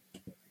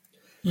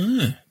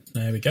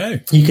 There we go.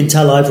 You can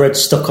tell I've read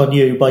Stuck on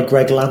You by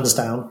Greg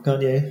Lansdowne,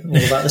 can't you? All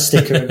about the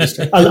sticker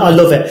industry. I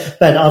love it.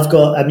 Ben, I've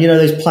got,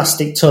 those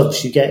plastic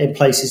tubs you get in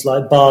places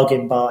like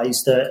bargain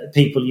buys that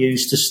people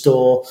use to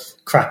store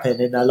crap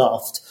in their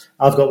loft.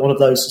 I've got one of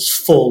those that's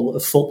full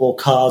of football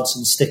cards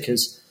and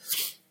stickers.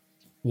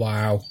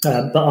 Wow.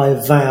 But I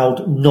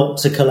vowed not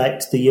to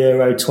collect the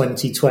Euro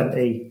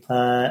 2020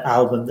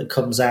 album that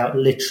comes out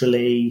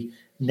literally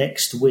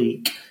next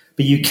week.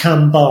 But you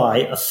can buy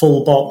a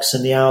full box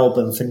and the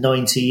album for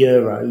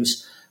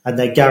 €90, and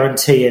they're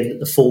guaranteeing that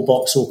the full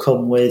box will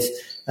come with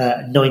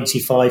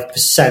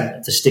 95%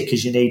 of the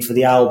stickers you need for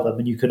the album,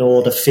 and you can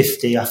order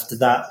 50 after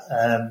that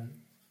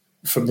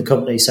from the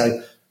company.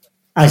 So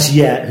as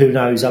yet, who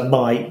knows, I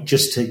might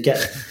just to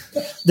get...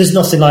 There's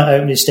nothing like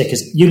opening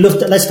stickers. You love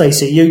to, let's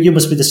face it, you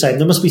must be the same.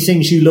 There must be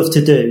things you love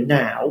to do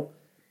now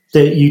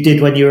that you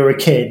did when you were a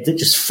kid that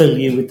just fill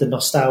you with the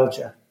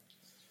nostalgia.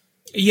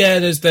 Yeah,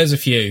 there's a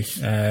few.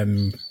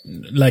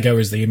 Lego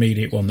is the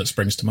immediate one that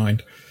springs to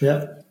mind.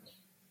 Yeah,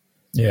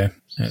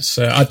 it's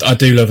I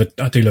do love a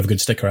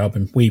good sticker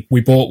album. We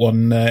bought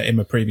one in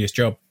my previous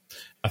job.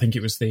 I think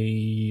it was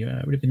the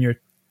would have been your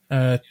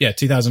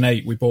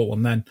 2008. We bought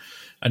one then,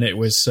 and it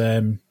was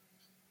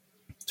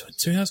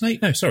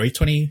 2008. No, sorry,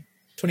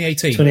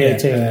 2018.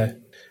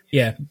 2018.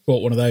 Yeah,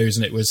 bought one of those,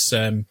 and it was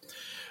it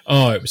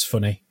was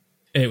funny.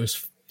 It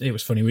was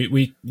funny.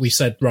 We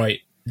said, right,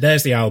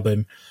 there's the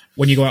album.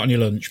 When you go out on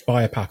your lunch,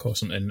 buy a pack or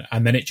something,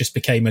 and then it just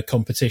became a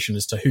competition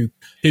as to who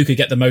could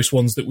get the most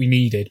ones that we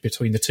needed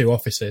between the two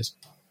offices.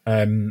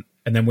 And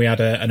then we had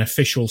an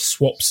official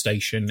swap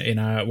station in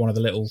one of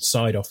the little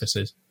side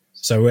offices.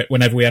 So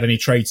whenever we had any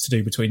trades to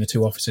do between the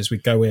two offices,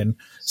 we'd go in,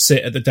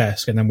 sit at the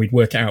desk, and then we'd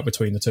work it out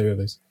between the two of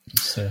us.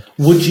 So.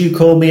 Would you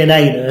call me an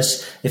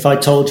anus if I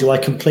told you I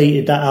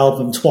completed that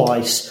album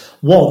twice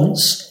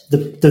once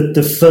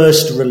the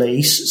first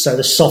release, so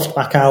the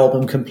softback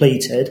album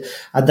completed,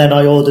 and then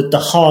I ordered the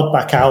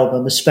hardback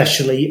album,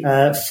 especially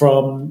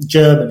from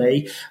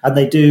Germany, and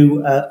they do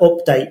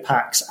update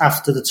packs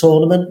after the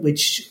tournament,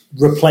 which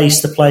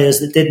replace the players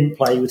that didn't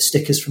play with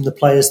stickers from the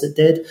players that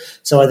did.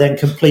 So I then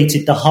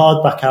completed the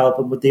hardback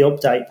album with the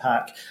update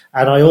pack,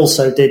 and I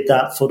also did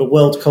that for the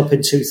World Cup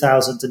in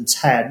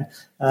 2010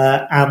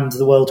 and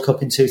the World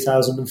Cup in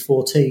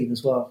 2014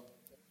 as well.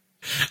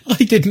 I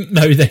didn't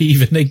know they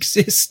even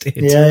existed.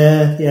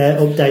 Yeah,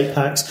 update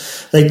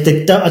packs.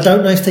 They I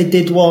don't know if they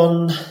did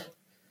one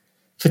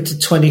for the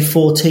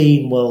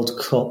 2014 World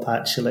Cup,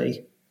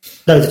 actually.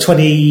 No, the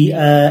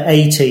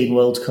 2018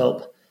 World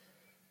Cup.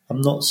 I'm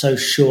not so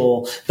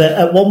sure. But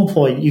at one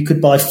point, you could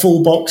buy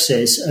full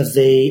boxes of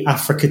the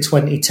Africa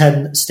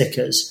 2010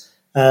 stickers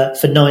for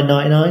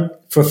 $9.99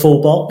 for a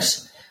full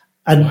box.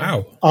 And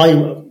wow.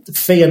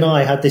 Fee and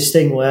I had this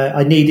thing where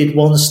I needed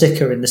one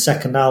sticker in the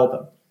second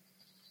album.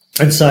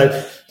 And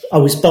so I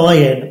was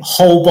buying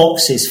whole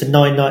boxes for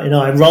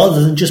 $9.99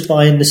 rather than just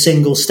buying the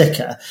single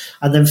sticker.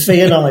 And then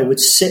Fee and I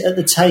would sit at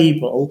the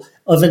table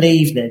of an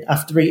evening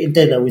after eating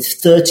dinner with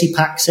 30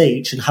 packs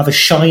each and have a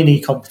shiny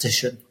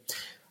competition.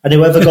 And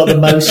whoever got the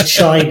most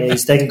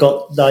shinies then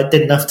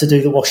didn't have to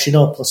do the washing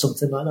up or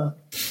something like that.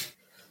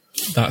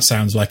 That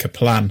sounds like a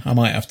plan. I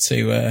might have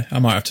to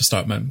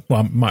start. Well,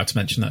 I might have to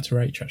mention that to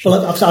Rach. Actually,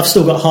 well, I've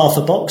still got half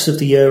a box of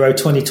the Euro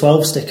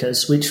 2012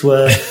 stickers, which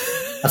were,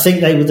 I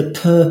think they were the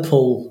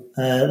purple.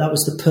 That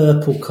was the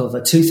purple cover.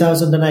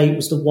 2008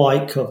 was the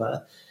white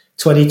cover.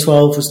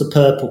 2012 was the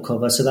purple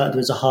cover, so that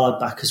was a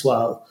hardback as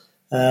well.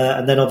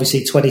 And then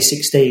obviously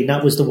 2016,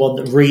 that was the one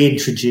that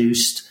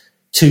reintroduced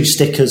 2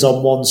 stickers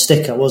on one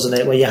sticker, wasn't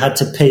it? Where you had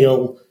to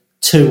peel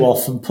 2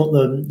 off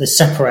and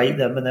separate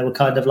them, and they were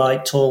kind of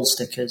like tall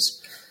stickers.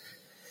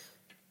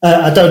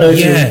 I don't know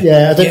if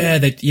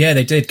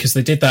they did, because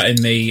they did that in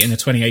the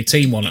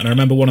 2018 one, and I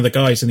remember one of the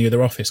guys in the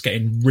other office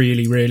getting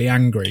really, really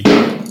angry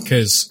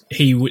because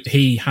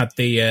he had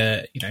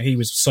the he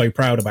was so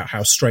proud about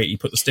how straight he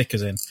put the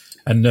stickers in,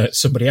 and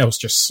somebody else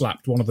just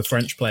slapped one of the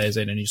French players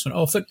in, and he just went,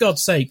 "Oh, for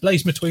God's sake,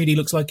 Blaise Matuidi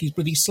looks like he's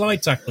bloody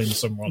slide tackling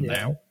someone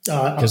now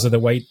because of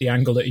the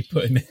angle that he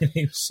put him in."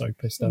 He was so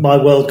pissed off.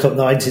 My World Cup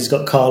 90's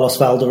got Carlos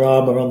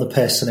Valderrama on the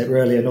piss, and it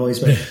really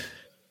annoys me.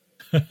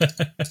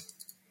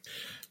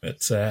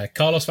 But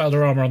Carlos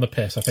Valderrama on the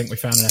piss, I think we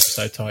found an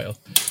episode title.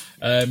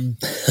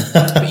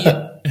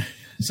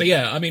 So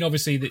I mean,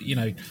 obviously that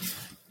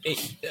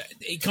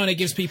it kind of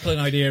gives people an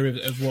idea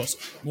of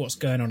what's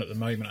going on at the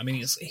moment. I mean,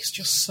 it's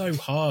just so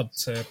hard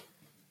to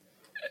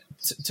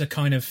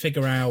kind of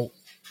figure out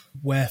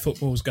where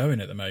football's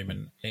going at the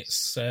moment.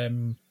 It's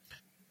to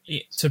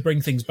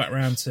bring things back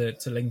round to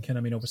Lincoln.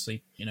 I mean,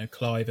 obviously,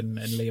 Clive and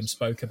Liam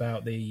spoke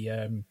about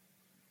the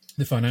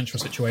financial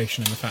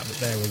situation and the fact that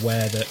they're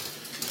aware that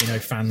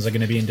fans are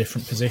going to be in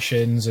different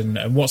positions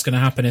and what's going to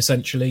happen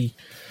essentially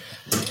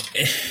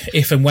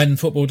if and when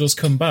football does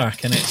come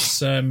back. And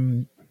it's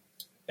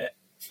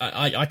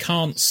I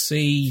can't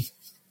see.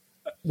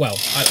 Well,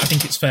 I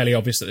think it's fairly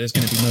obvious that there's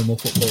going to be no more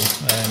football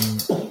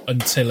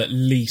until at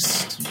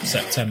least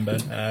September.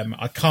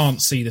 I can't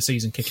see the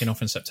season kicking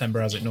off in September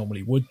as it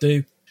normally would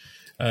do.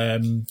 I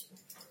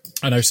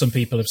know some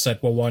people have said,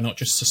 well, why not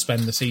just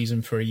suspend the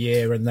season for a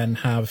year and then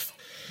have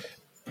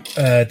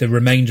the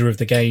remainder of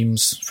the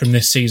games from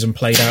this season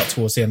played out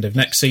towards the end of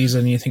next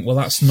season? And you think, well,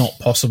 that's not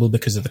possible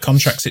because of the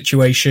contract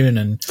situation,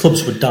 and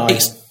clubs would die.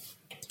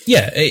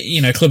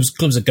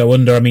 Clubs would go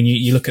under. I mean,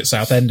 you look at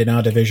Southend in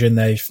our division;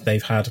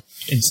 they've had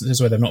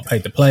instances where they've not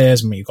paid the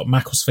players. I mean, you've got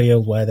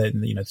Macclesfield where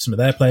some of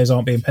their players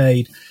aren't being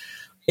paid.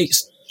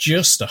 It's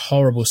just a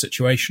horrible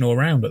situation all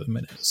around at the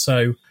minute.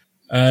 So,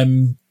 I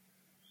mean,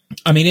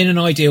 in an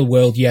ideal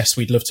world, yes,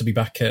 we'd love to be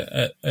back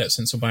at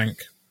Central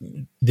Bank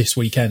this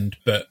weekend,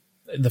 but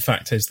the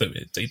fact is that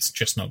it's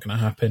just not going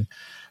to happen.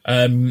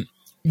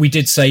 We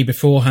did say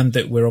beforehand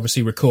that we're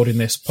obviously recording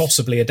this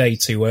possibly a day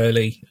too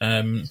early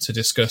to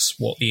discuss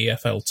what the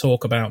EFL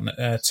talk about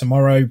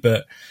tomorrow,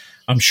 but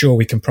I'm sure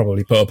we can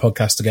probably put a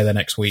podcast together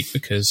next week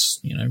because,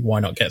 why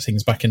not get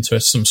things back into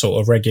some sort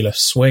of regular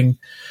swing?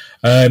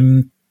 But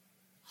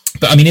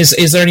I mean,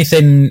 is there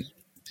anything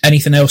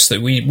else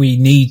that we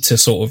need to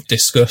sort of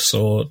discuss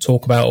or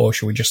talk about, or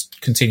should we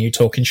just continue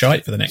talking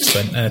shite for the next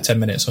 10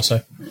 minutes or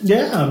so?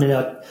 Yeah, I mean,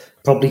 I'd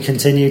probably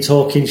continue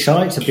talking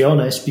shite, to be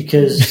honest,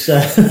 because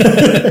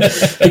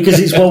because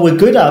it's what we're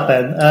good at,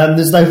 Ben.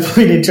 There's no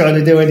point in trying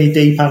to do any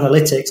deep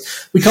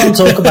analytics. We can't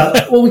talk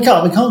about we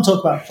can't talk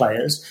about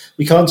players.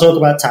 We can't talk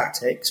about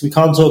tactics. We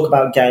can't talk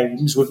about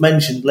games. We've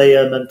mentioned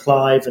Liam and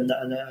Clive and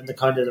the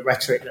kind of the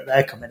rhetoric that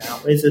they're coming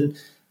out with, and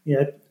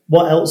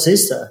what else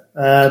is there?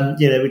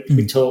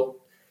 We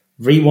talk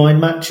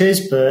rewind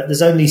matches, but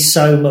there's only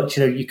so much.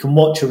 You can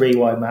watch a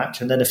rewind match,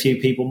 and then a few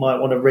people might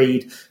want to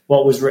read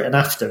what was written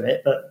after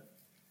it. But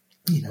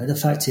the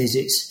fact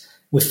is,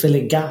 we're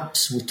filling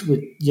gaps.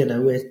 We're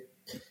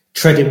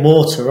treading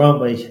water,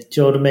 aren't we? Do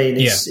you know what I mean?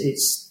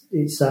 It's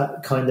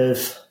that kind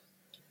of,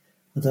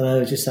 I don't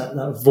know, just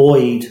that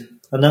void,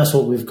 and that's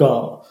what we've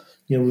got.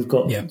 we've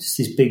got just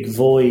this big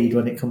void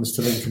when it comes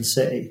to Lincoln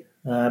City.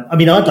 I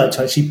mean, I'd like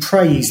to actually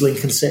praise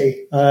Lincoln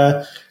City.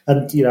 And,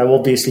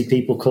 obviously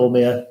people call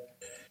me a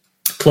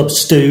club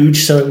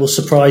stooge, so it will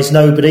surprise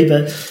nobody.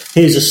 But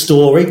here's a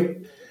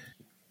story.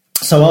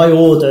 So I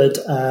ordered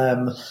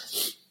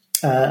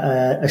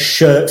a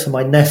shirt for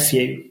my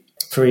nephew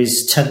for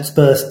his 10th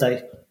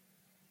birthday.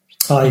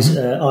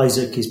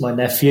 Isaac is my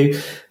nephew.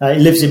 He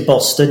lives in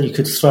Boston. You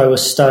could throw a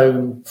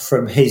stone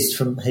from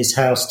his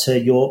house to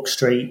York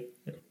Street,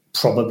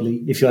 probably,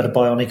 if you had a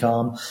bionic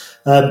arm.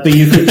 But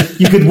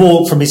you could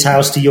walk from his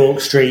house to York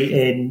Street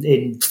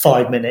in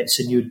 5 minutes,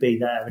 and you'd be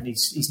there. And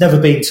he's never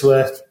been to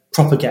a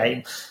proper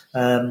game.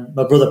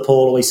 My brother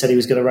Paul always said he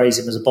was going to raise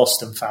him as a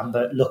Boston fan,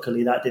 but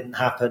luckily that didn't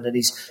happen. And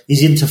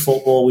he's into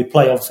football. We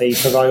play on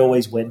FIFA. I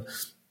always win.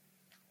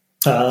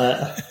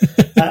 I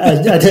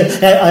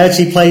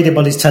actually played him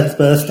on his 10th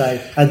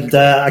birthday, and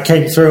I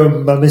came through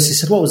and my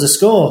missus said, "What was the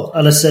score?"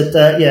 And I said,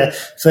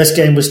 first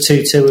game was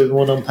 2-2, we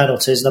won on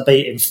penalties, and I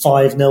beat him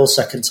 5-0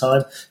 second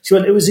time. She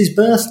went, "It was his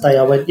birthday."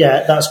 I went,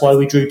 "Yeah, that's why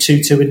we drew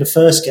 2-2 in the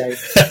first game."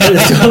 You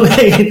know what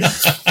I mean?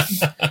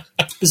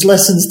 There's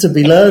lessons to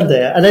be learned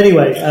there. And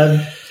anyway,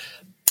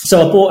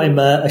 so I bought him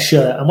a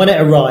shirt, and when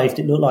it arrived,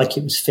 it looked like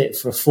it was fit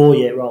for a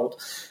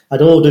 4-year-old.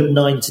 I'd ordered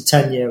 9 to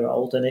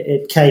 10-year-old, and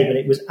it came, and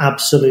it was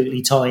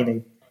absolutely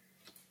tiny.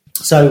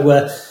 So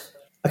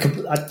I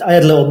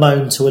had a little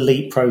moan to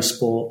Elite Pro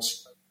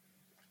Sports,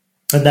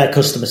 and their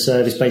customer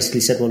service basically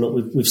said, "Well,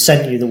 look, we've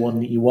sent you the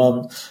one that you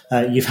want.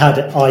 You've had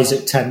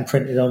Isaac 10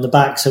 printed on the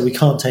back, so we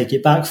can't take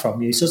it back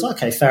from you." So I was like,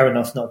 "Okay, fair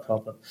enough, no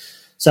problem."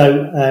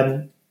 So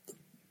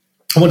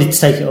I wanted to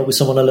take it up with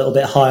someone a little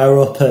bit higher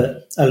up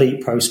at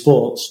Elite Pro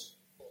Sports.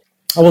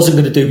 I wasn't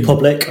going to do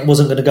public. I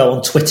wasn't going to go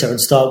on Twitter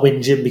and start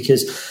whinging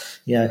because,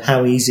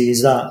 how easy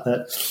is that?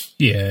 But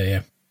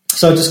yeah.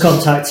 So I just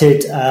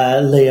contacted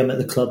Liam at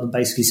the club and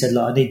basically said,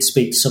 "Look, I need to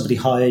speak to somebody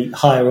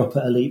higher up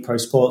at Elite Pro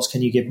Sports.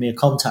 Can you give me a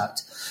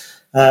contact?"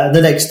 And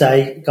the next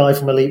day, a guy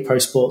from Elite Pro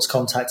Sports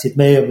contacted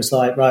me and was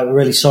like, "Right, we're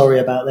really sorry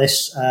about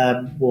this.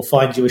 We'll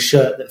find you a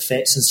shirt that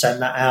fits and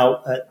send that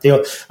out."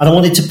 And I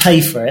wanted to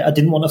pay for it. I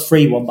didn't want a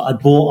free one, but I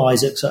bought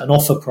Isaac's at an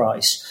offer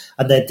price,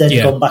 and they'd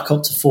then gone back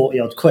up to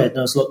 40-odd quid. And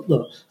I was like,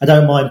 "Look, I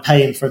don't mind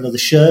paying for another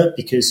shirt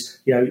because,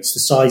 it's the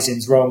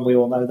sizing's wrong. We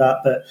all know that.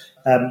 But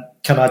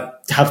can I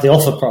have the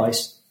offer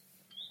price?"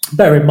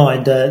 Bear in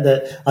mind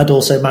that I'd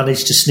also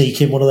managed to sneak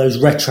in one of those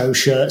retro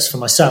shirts for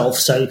myself.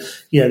 So,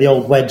 the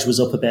old wedge was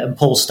up a bit, and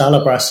Paul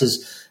Stalabras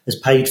has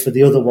paid for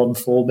the other one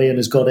for me and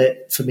has got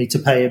it for me to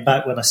pay him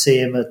back when I see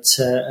him at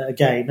a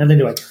game. And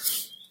anyway,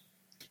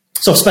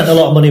 so I spent a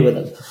lot of money with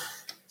them.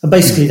 And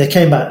basically they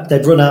came back,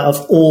 they'd run out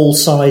of all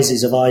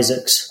sizes of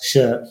Isaac's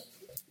shirt,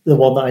 the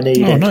one that I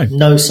needed. Oh, no.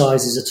 No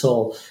sizes at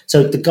all.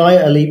 So the guy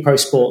at Elite Pro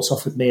Sports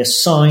offered me a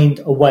signed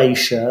away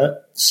shirt,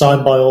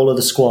 signed by all of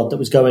the squad, that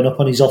was going up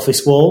on his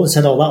office wall, and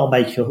said, "Oh, that'll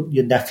make your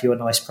nephew a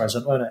nice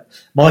present, won't it?"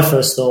 My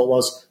first thought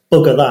was,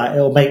 bugger that,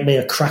 it'll make me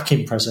a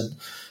cracking present.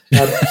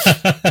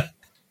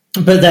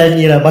 But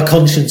then, my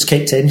conscience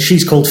kicked in.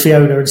 She's called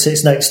Fiona and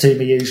sits next to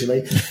me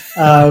usually.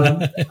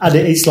 And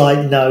it's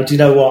like, no, do you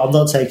know what? I'm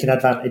not taking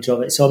advantage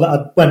of it. So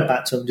I went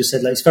back to him and just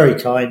said, "Look, it's very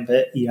kind,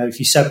 but, if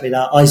you sent me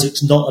that,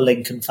 Isaac's not a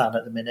Lincoln fan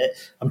at the minute.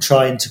 I'm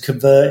trying to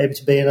convert him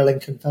to being a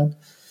Lincoln fan."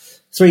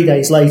 3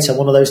 days later,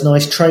 one of those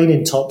nice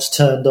training tops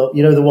turned up.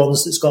 The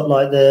ones that's got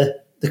like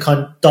the kind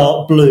of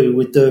dark blue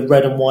with the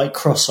red and white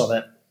cross on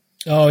it.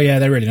 Oh, yeah,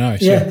 they're really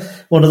nice. Yeah.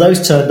 One of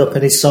those turned up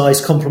in his size,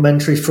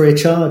 complimentary, free of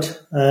charge.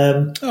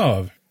 Very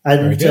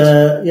And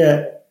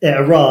good. it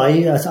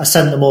arrived. I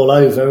sent them all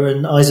over,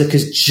 and Isaac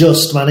has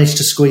just managed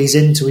to squeeze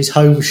into his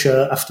home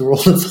shirt after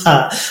all of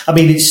that. I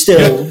mean, it's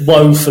still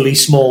woefully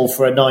small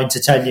for a 9 to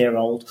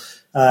 10-year-old.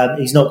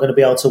 He's not going to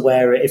be able to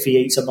wear it if he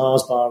eats a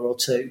Mars bar or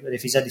two, and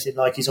if he's anything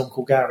like his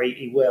Uncle Gary,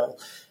 he will.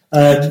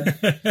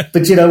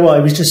 But you know what?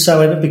 It was just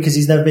so, because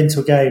he's never been to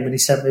a game, and he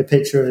sent me a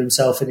picture of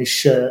himself in his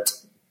shirt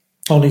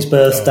on his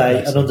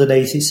birthday, and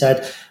underneath it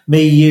said,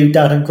 "Me, you,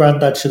 Dad and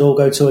Granddad should all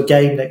go to a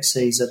game next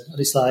season." And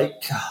it's like,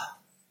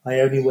 I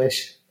only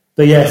wish.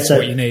 But yeah, that's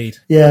what you need.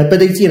 Yeah,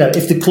 but if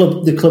the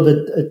club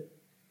had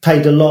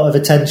paid a lot of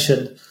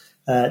attention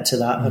to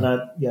that, and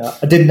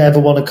I didn't ever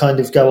want to kind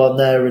of go on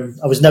there, and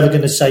I was never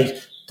going to say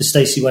the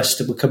Stacey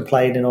Western were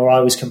complaining or I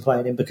was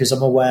complaining, because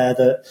I'm aware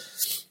that,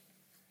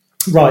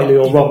 rightly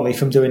or wrongly,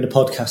 from doing the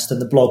podcast and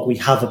the blog, we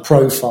have a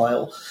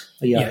profile.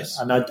 Yes.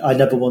 And I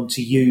never want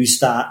to use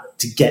that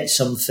to get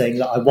something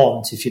that I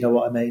want, if you know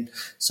what I mean.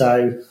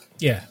 So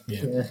yeah.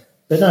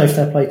 But no,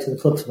 fair play to the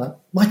club for that.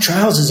 My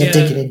trousers are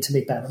digging into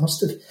me, Ben. I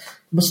must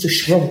have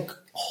shrunk.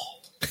 Oh.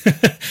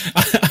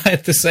 I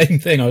had the same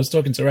thing. I was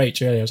talking to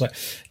Rach earlier. I was like,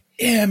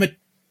 "Yeah, my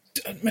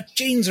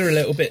jeans are a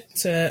little bit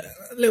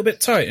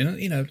tight. And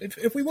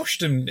if we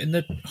washed them in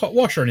the hot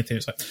wash or anything,"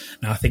 it's like,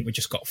 "No, I think we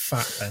just got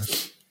fat then."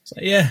 It's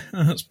like, yeah,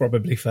 that's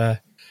probably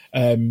fair.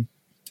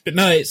 But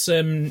no, it's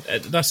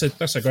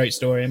that's a great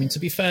story. I mean, to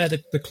be fair,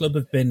 the club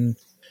have been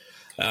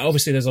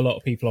obviously there's a lot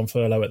of people on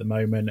furlough at the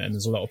moment, and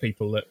there's a lot of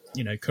people that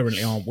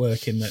currently aren't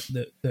working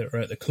that are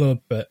at the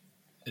club. But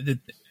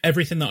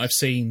everything that I've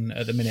seen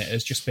at the minute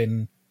has just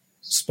been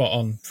spot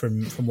on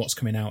from what's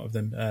coming out of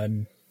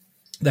them.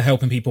 They're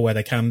helping people where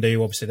they can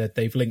do. Obviously,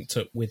 they've linked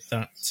up with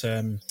that. Is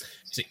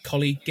it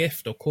colleague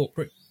gift or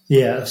corporate?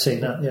 Yeah, I've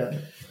seen that. Yeah.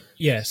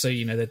 Yeah, so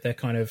they're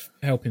kind of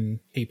helping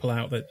people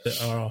out that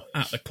are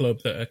at the club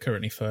that are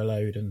currently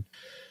furloughed, and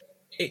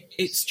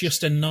it's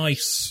just a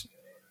nice.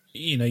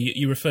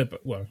 You refer,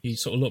 well, you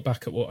sort of look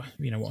back at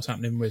what's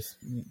happening with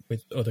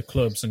other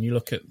clubs, and you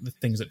look at the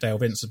things that Dale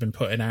Vince has been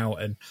putting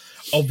out, and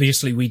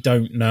obviously we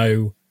don't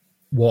know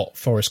what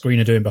Forest Green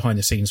are doing behind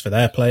the scenes for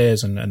their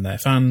players and their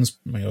fans,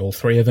 all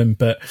three of them.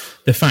 But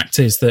the fact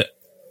is that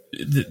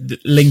the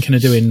Lincoln are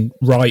doing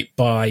right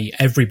by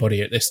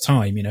everybody at this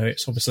time.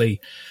 It's obviously,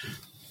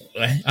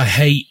 I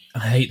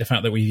hate the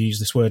fact that we've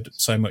used this word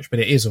so much, but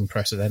it is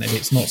unprecedented.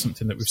 It's not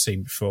something that we've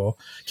seen before.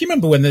 Do you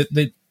remember when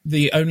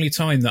the only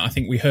time that I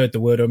think we heard the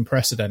word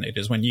unprecedented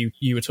is when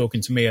you were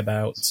talking to me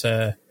about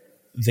what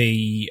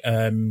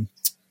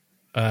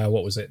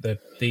was it,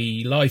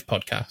 the live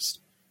podcast?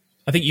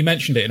 I think you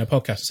mentioned it in a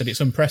podcast and said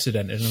it's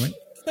unprecedented. And I went,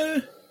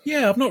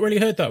 yeah, I've not really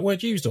heard that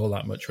word used all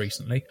that much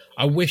recently.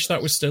 I wish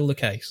that was still the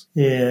case.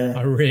 Yeah.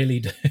 I really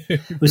do.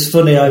 It was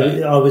funny.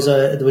 There was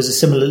a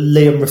similar,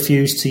 Liam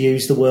refused to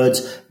use the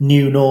words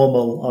new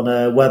normal on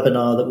a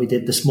webinar that we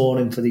did this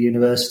morning for the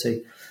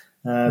university.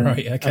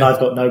 Right, okay. And I've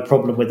got no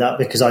problem with that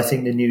because I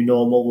think the new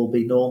normal will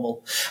be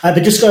normal.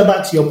 But just going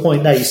back to your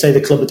point there, you say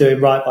the club are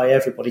doing right by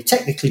everybody.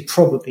 Technically,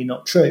 probably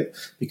not true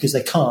because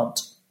they can't.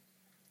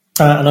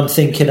 And I'm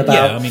thinking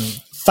about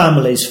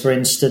families, for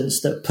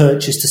instance, that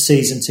purchased a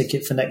season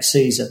ticket for next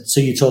season.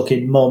 So you're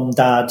talking mum,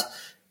 dad,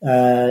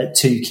 2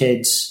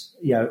 kids,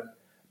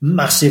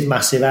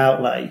 massive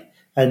outlay.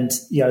 And,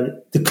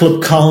 the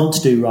club can't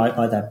do right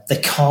by them. They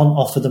can't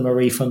offer them a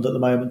refund at the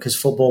moment because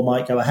football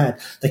might go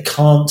ahead. They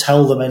can't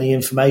tell them any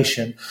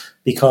information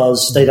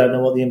because they don't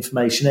know what the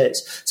information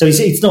is. So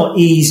it's not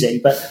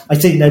easy, but I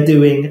think they're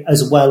doing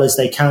as well as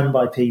they can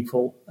by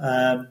people.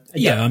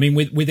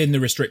 Within the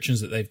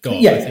restrictions that they've got,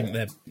 I think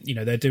they're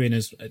doing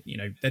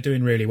they're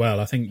doing really well.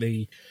 I think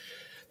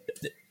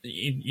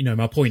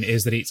my point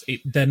is that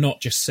they're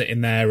not just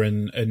sitting there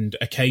and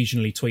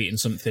occasionally tweeting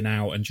something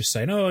out and just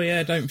saying, oh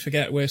yeah, don't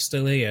forget we're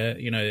still here.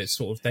 It's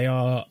sort of, they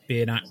are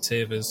being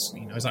active as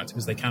active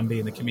as they can be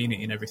in the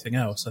community and everything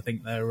else. I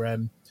think they're,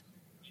 we're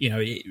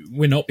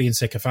not being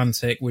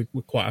sycophantic. We're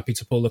quite happy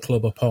to pull the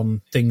club up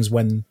on things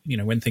when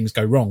things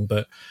go wrong.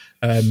 But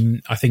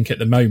I think at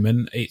the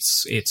moment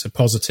it's a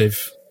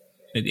positive.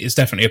 It's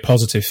definitely a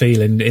positive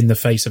feeling in the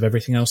face of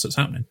everything else that's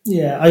happening.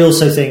 Yeah, I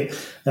also think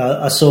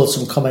I saw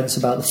some comments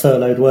about the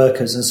furloughed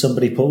workers, and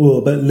somebody put,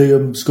 "Oh, I bet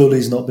Liam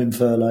Scully's not been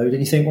furloughed."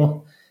 And you think,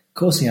 well, of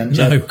course he hasn't.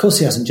 No. Of course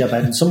he hasn't, Jeb.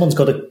 And someone's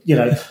got to,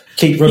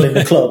 keep running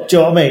the club. Do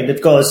you know what I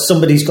mean?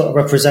 Somebody's got to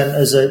represent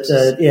us at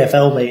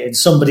EFL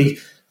meetings.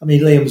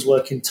 Liam's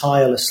working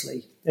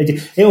tirelessly.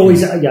 It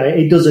always,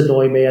 it does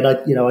annoy me, and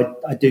I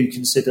do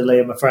consider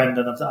Liam a friend,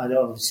 and I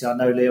know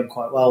Liam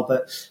quite well,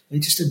 but it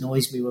just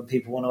annoys me when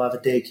people want to have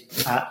a dig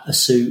at a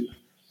suit,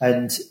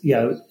 and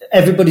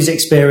everybody's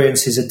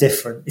experiences are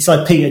different. It's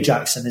like Peter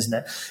Jackson, isn't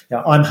it?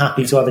 I'm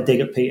happy to have a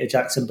dig at Peter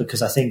Jackson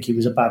because I think he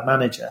was a bad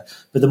manager,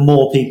 but the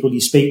more people you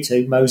speak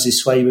to,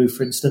 Moses Swayu,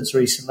 for instance,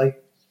 recently,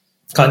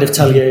 kind of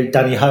tell you,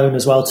 Danny Hone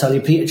as well, tell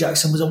you Peter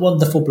Jackson was a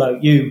wonderful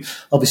bloke. You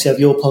obviously have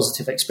your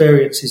positive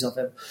experiences of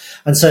him,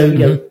 and so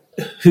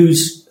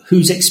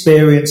whose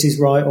experience is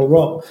right or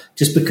wrong?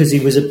 Just because he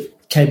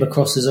came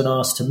across as an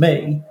arse to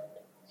me,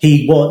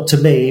 he was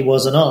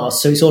an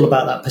arse. So it's all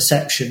about that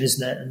perception,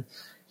 isn't it? And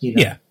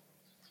 100%.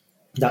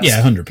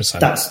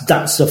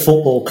 That's a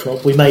football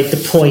club. We made the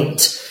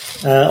point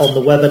on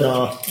the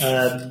webinar,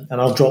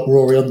 and I'll drop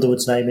Rory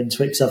Underwood's name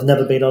into it because I've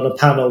never been on a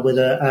panel with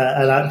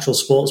an actual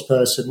sports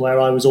person where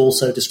I was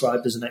also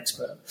described as an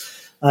expert.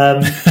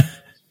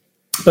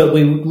 But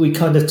we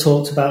kind of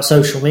talked about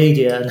social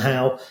media and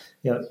how,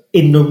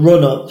 in the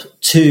run-up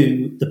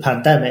to the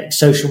pandemic,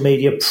 social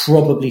media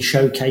probably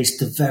showcased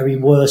the very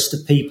worst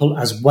of people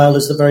as well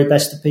as the very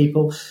best of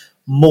people,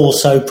 more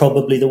so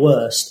probably the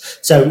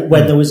worst. So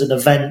when there was an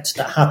event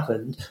that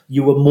happened,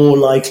 you were more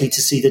likely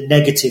to see the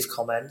negative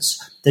comments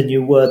than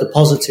you were the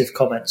positive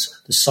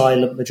comments, the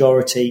silent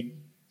majority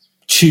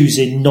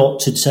choosing not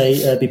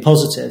to be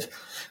positive.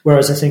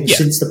 Whereas I think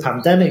since the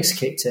pandemic's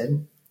kicked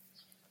in,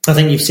 I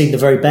think you've seen the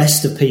very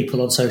best of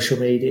people on social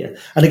media.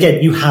 And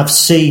again, you have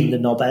seen the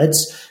knobheads,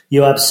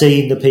 you have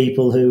seen the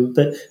people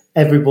but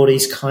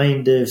everybody's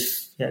kind of,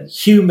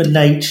 human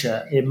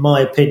nature, in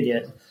my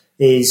opinion,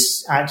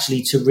 is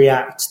actually to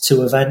react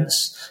to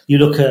events. You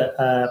look at,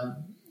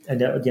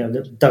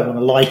 don't want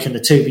to liken the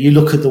two, but you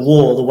look at the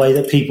war, the way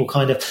that people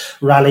kind of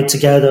rallied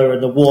together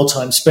and the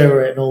wartime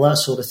spirit and all that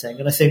sort of thing.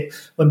 And I think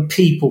when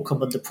people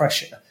come under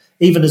pressure,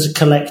 even as a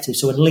collective,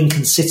 so when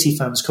Lincoln City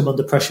fans come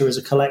under pressure as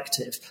a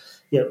collective,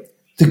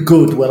 the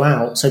good will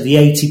out. So the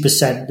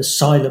 80%, the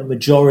silent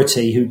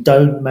majority who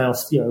don't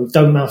mouth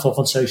off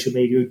on social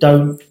media, who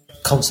don't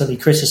constantly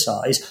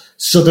criticise,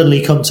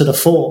 suddenly come to the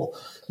fore.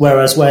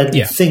 Whereas when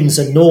things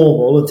are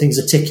normal and things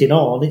are ticking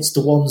on, it's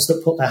the ones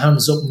that put their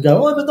hands up and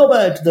go, I'm a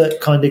knobhead, that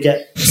kind of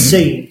get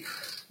seen.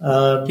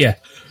 Yeah,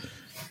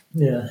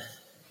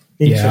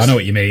 I know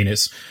what you mean.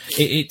 It's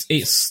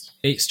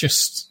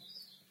just,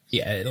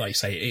 like you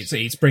say,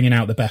 it's bringing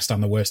out the best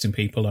and the worst in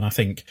people, and I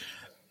think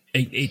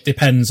it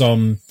depends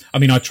on. I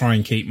mean, I try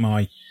and keep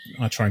my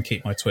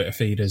Twitter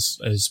feed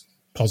as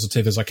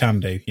positive as I can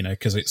do,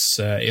 because it's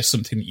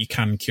something that you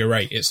can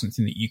curate. It's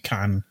something that you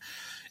can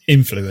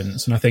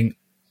influence, and I think,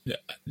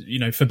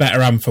 for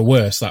better and for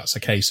worse, that's a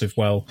case of,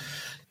 well,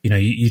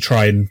 you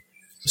try and.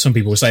 Some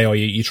people will say, "Oh,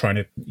 you're trying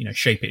to,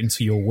 shape it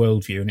into your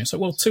worldview," and it's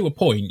like, well, to a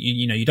point,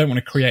 you don't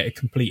want to create a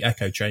complete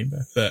echo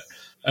chamber, but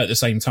at the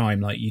same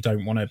time, like, you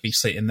don't want to be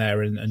sitting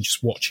there and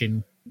just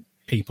watching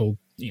people,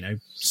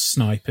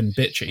 snipe and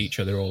bitch at each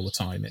other all the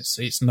time.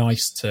 It's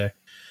nice to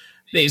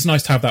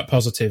have that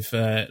positive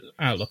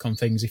outlook on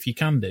things if you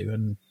can do,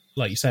 and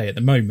like you say, at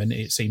the moment,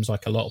 it seems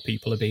like a lot of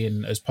people are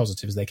being as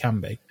positive as they can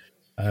be.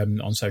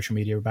 On social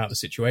media about the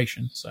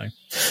situation. So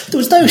there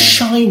was no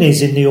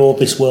shinies in the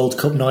Orbis World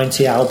Cup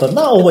 90 album.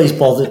 That always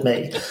bothered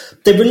me.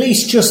 They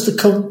released just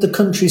the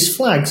country's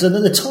flags, and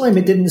at the time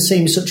it didn't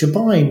seem such a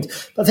bind.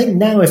 But I think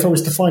now, if I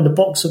was to find a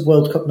box of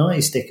World Cup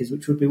 90 stickers,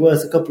 which would be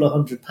worth a couple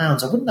of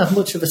 £100, I wouldn't have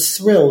much of a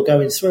thrill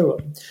going through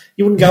them.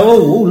 You wouldn't go,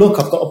 oh look,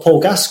 I've got a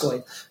Paul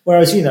Gascoigne.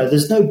 Whereas,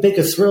 there's no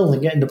bigger thrill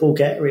than getting the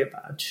Bulgaria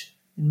badge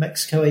in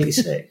Mexico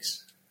 86.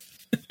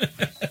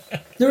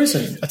 There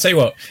isn't. I tell you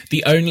what,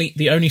 the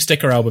only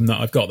sticker album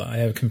that I've got that I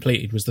ever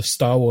completed was the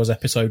Star Wars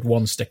Episode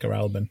 1 sticker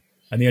album,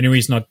 and the only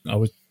reason I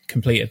was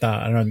completed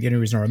that, and the only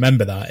reason I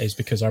remember that, is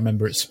because I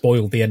remember it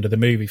spoiled the end of the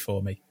movie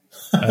for me,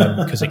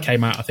 because it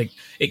came out. I think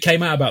it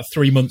came out about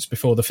 3 months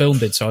before the film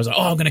did. So I was like,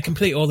 I'm going to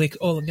complete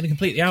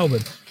the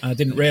album, and I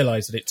didn't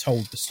realise that it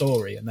told the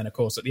story. And then, of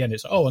course, at the end,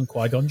 it's and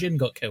Qui-Gon Jinn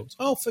got killed.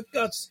 Oh, for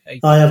God's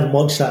sake! I haven't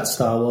watched that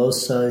Star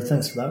Wars, so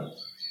thanks for that.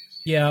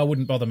 Yeah, I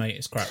wouldn't bother, mate.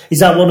 It's crap.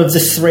 Is that one of the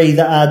three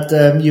that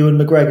had Ewan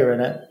McGregor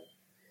in it?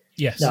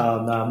 Yes. No,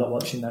 I'm not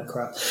watching that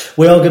crap.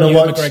 We are going to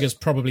watch... McGregor's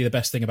probably the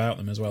best thing about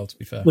them as well, to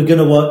be fair. We're going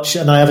to watch,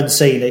 and I haven't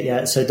seen it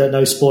yet, so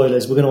no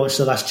spoilers. We're going to watch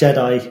The Last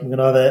Jedi. We're going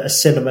to have a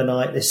cinema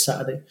night this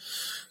Saturday.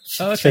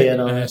 Oh,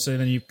 okay. So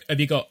then have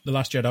you got The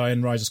Last Jedi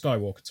and Rise of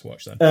Skywalker to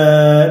watch then?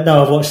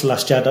 No, I've watched The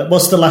Last Jedi.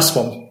 What's the last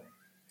one?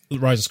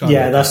 Rise of Skywalker.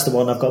 Yeah, that's the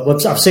one I've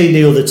got. I've seen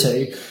the other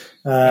two.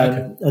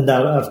 And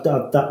now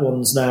that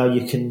one's now,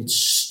 you can...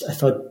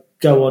 If I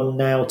go on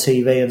Now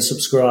TV and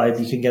subscribe,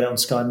 you can get it on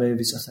Sky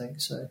Movies, I think.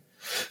 So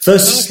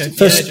first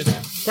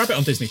just grab it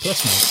on Disney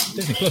Plus now.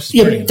 Disney Plus is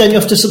brilliant. Then you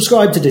have to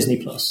subscribe to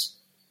Disney Plus.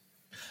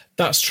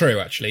 That's true,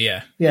 actually.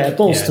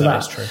 Balls to that.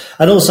 Is true.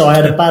 And also, I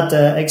had a bad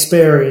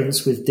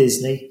experience with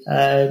Disney.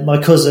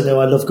 My cousin, who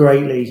I love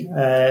greatly,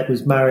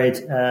 was married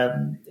at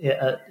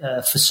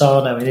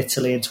Fasano in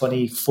Italy in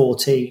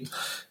 2014.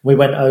 We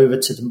went over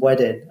to the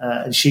wedding,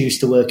 and she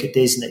used to work at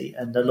Disney,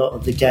 and a lot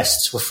of the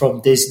guests were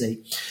from Disney.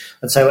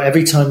 And so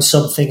every time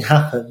something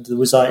happened,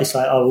 it's like,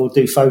 we'll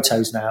do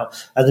photos now.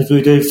 And if we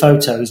were doing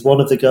photos,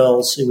 one of the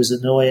girls, who was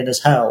annoying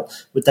as hell,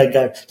 would then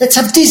go, let's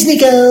have Disney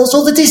girls,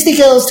 all the Disney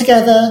girls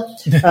together.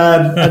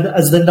 And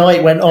as the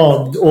night went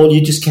on, all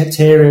you just kept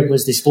hearing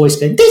was this voice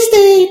going,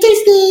 Disney,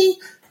 Disney.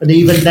 And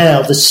even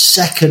now, the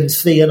second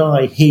Fee and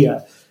I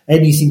hear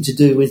anything to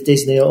do with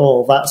Disney at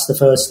all, that's the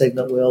first thing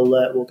that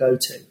we'll go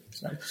to.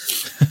 So.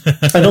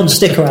 And on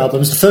sticker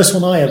albums, the first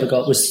one I ever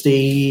got was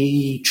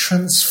the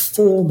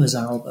Transformers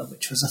album,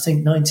 which was, I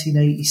think,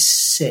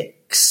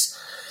 1986.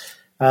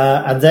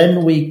 And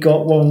then we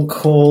got one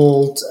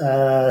called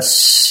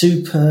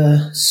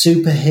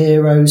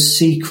Superheroes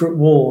Secret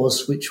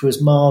Wars, which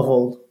was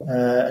Marvel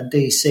and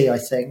DC, I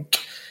think.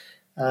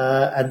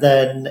 And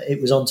then it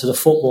was on to the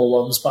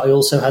football ones, but I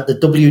also had the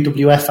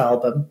WWF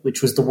album,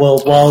 which was the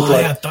World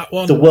Wildlife,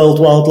 the World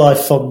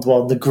Wildlife Fund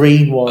one, the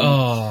green one.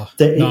 I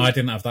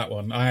didn't have that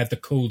one. I had the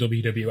cool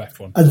WWF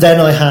one, and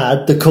then I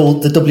had the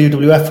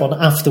WWF one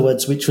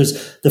afterwards, which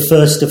was the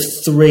first of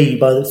three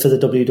for the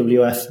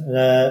WWF.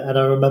 And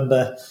I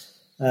remember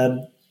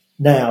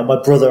now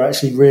my brother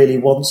actually really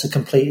wants a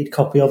completed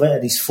copy of it,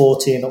 and he's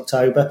 40 in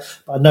October.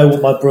 But I know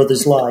what my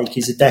brother's like.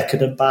 He's a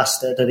decadent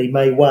bastard, and he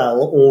may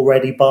well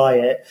already buy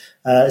it.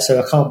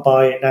 So I can't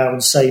buy it now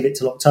and save it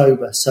till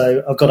October.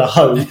 So I've got to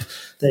hope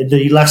that in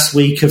the last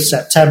week of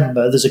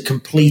September, there's a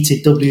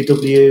completed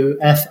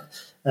WWF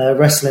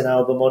wrestling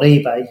album on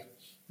eBay.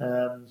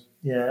 And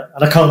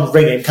I can't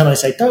ring him. Can I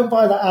say, don't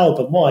buy that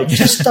album? Why?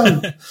 Just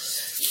don't.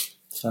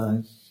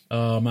 So...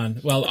 Oh man!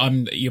 Well,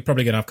 you're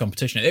probably going to have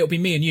competition. It'll be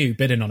me and you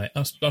bidding on it.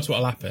 That's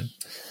what'll happen.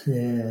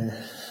 Yeah.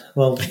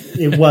 Well,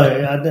 it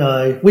won't. I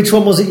know. Which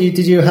one was it?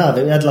 Did you have?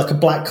 It had like a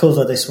black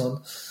cover. This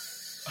one.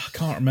 I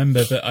can't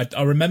remember, but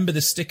I remember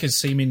the stickers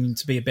seeming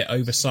to be a bit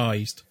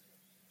oversized.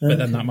 But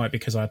then that might be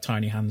because I had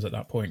tiny hands at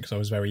that point because I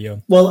was very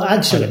young. Well,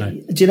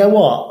 actually, do you know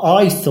what?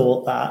 I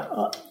thought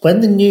that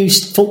when the new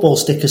football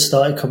stickers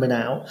started coming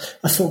out,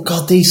 I thought,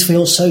 God, these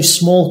feel so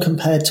small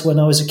compared to when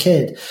I was a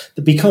kid.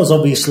 But because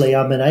obviously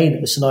I'm an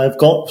anus and I've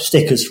got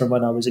stickers from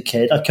when I was a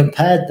kid, I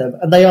compared them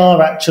and they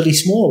are actually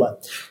smaller.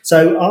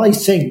 So I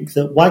think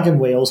that wagon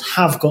wheels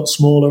have got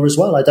smaller as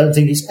well. I don't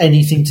think it's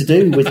anything to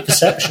do with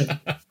perception.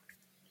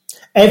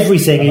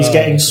 Everything is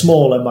getting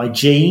smaller. My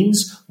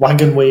jeans,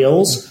 wagon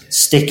wheels,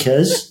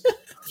 stickers,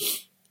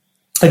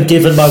 and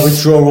given my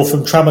withdrawal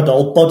from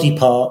Tramadol, body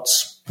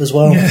parts as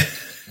well.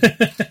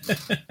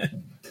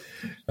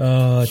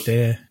 Oh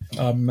dear.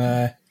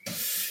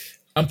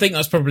 I think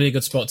that's probably a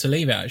good spot to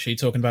leave it. Actually,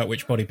 talking about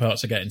which body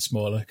parts are getting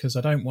smaller because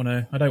I don't want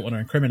to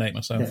incriminate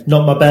myself. Yeah,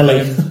 not my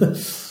belly.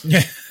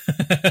 Yeah.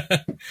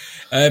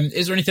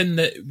 Is there anything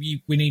that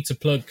we need to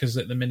plug? Because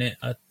at the minute,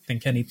 I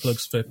think any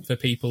plugs for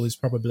people is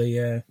probably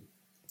a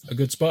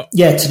good spot.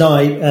 Yeah,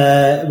 tonight.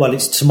 Well,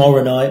 it's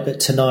tomorrow night, but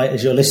tonight,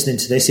 as you're listening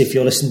to this, if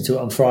you're listening to it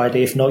on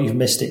Friday, if not, you've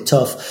missed it.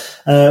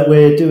 Tough.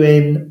 We're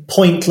doing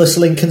Pointless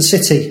Lincoln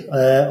City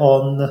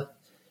on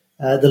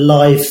the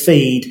live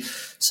feed.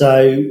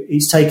 So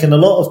it's taken a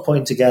lot of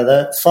point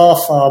together, far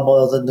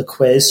more than the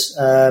quiz.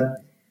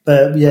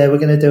 But yeah, we're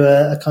going to do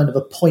a kind of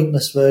a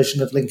pointless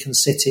version of Lincoln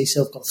City.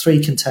 So I've got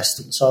 3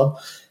 contestants on.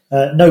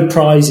 No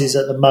prizes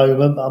at the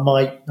moment, but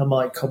I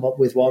might come up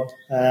with one,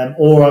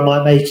 or I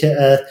might make it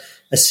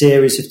a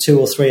series of 2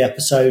 or 3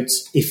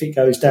 episodes if it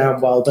goes down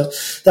well. But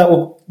that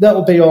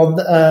will be on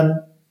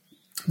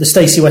the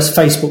Stacey West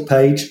Facebook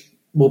page.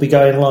 We'll be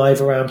going live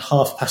around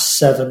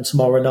 7:30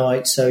 tomorrow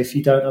night. So if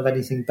you don't have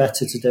anything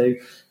better to do,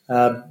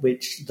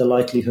 which the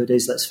likelihood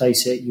is, let's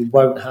face it, you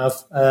won't have,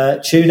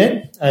 tune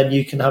in and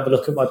you can have a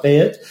look at my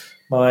beard,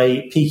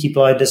 my Peaky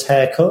Blinders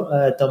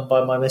haircut done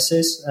by my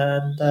missus,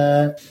 and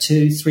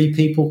 2-3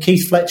 people,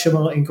 Keith Fletcher,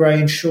 Martin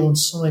Gray and Sean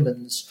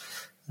Simons,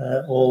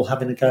 all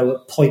having a go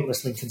at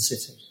Pointless Lincoln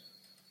City.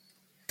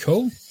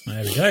 Cool.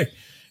 There we go.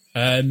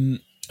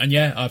 And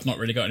yeah, I've not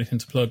really got anything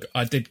to plug.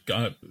 I did,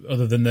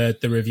 other than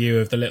the review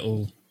of the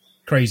little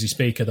crazy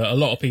speaker that a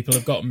lot of people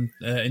have gotten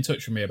in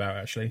touch with me about,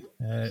 actually.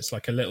 It's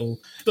like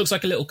looks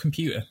like a little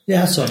computer.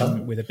 Yeah, I saw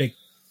that. With a big,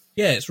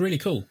 yeah, it's really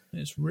cool.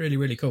 It's really,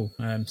 really cool.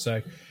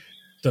 So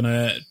done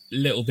a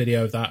little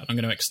video of that. I'm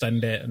going to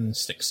extend it and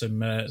stick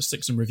some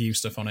review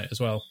stuff on it as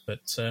well.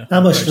 But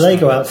how much do they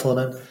go out for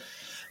then?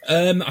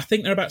 I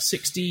think they're about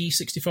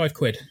 65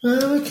 quid.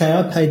 Oh, okay,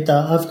 I paid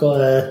that. I've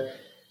got a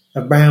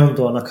round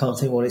one. I can't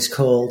think what it's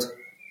called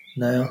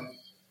now.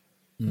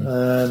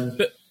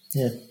 But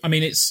yeah, I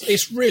mean,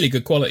 it's really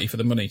good quality for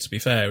the money. To be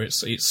fair,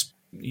 it's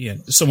yeah.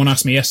 Someone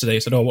asked me yesterday.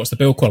 Said, "Oh, what's the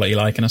build quality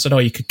like?" And I said, "Oh,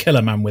 you could kill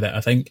a man with it,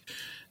 I think."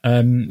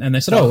 And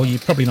they said, "Oh, well, you're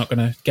probably not going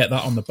to get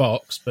that on the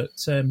box, but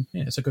yeah,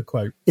 it's a good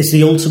quote." It's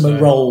the ultimate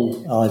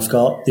roll I've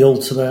got. The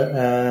ultimate.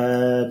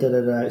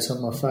 It's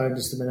on my phone.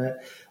 Just a minute.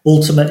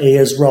 Ultimate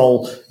ears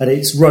roll, and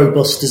it's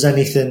robust as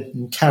anything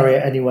and carry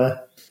it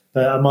anywhere.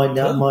 But I might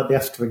be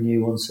after a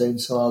new one soon,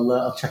 so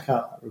I'll check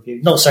out that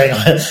review. Not saying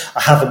I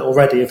haven't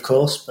already, of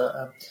course,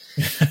 but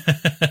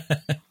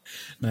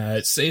no,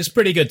 it's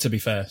pretty good, to be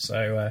fair.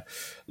 So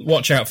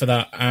watch out for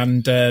that,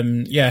 and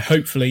yeah,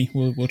 hopefully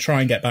we'll try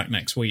and get back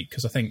next week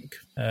because I think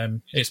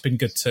it's been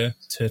good to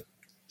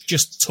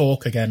just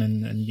talk again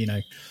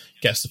and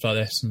get stuff like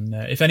this. And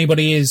if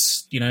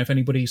anybody's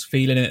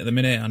feeling it at the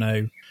minute,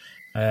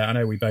 I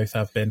know we both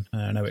have been.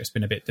 I know it's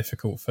been a bit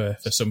difficult for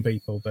some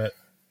people, but.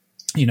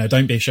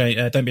 Don't be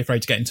ashamed. Don't be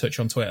afraid to get in touch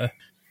on Twitter.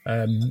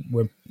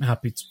 We're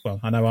happy to. Well,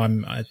 I know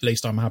I'm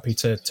happy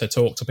to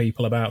talk to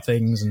people about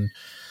things and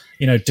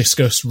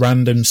discuss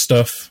random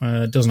stuff.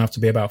 It doesn't have to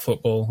be about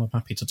football. I'm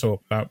happy to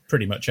talk about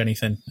pretty much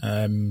anything.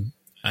 And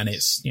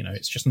it's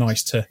just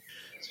nice to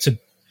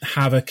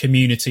have a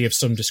community of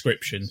some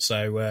description.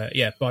 So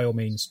yeah, by all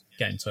means,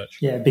 get in touch.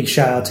 Yeah, big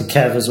shout out to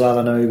Kev as well.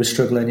 I know he was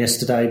struggling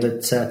yesterday,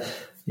 but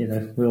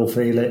we all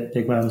feel it,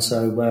 big man.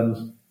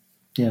 So.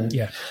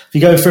 Yeah. If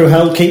you're going through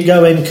hell, keep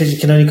going because you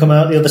can only come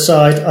out the other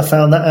side. I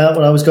found that out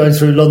when I was going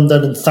through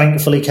London and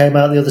thankfully came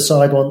out the other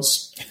side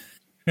once.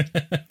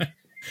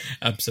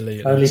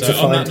 Absolutely. Only to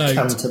find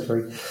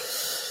Canterbury.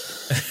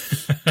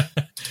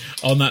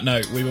 On that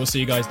note, we will see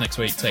you guys next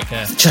week. Take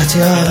care. Chatty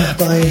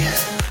bye.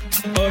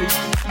 Bye.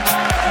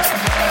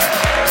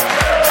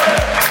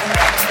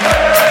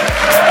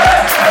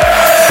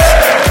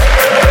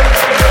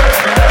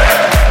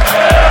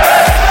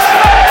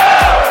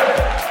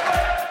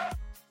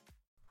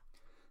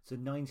 The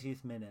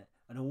 90th minute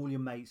and all your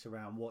mates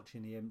around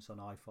watching the Imps on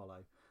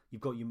iFollow. You've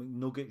got your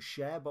McNugget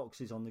share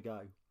boxes on the go.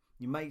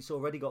 Your mates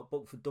already got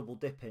booked for double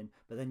dipping,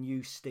 but then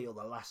you steal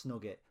the last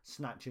nugget,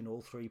 snatching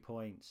all 3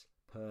 points.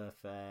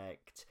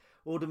 Perfect.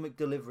 Order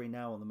McDelivery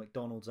now on the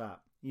McDonald's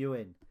app. You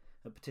in?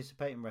 At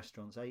participating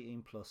restaurants,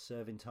 18 plus,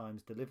 serving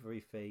times, delivery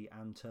fee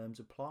and terms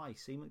apply.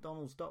 See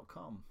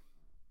mcdonalds.com.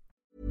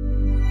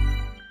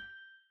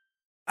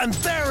 And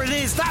there it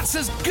is, that's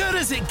as good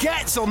as it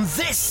gets on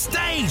this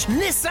stage.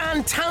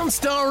 Nissan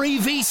Townstar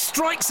EV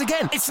strikes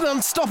again. It's an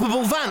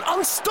unstoppable van,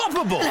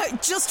 unstoppable. No,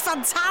 just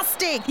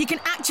fantastic. You can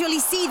actually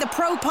see the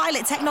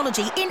ProPilot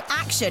technology in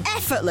action.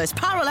 Effortless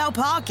parallel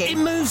parking.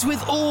 It moves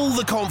with all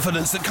the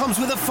confidence that comes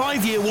with a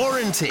 5-year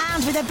warranty.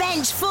 And with a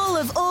bench full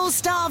of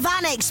all-star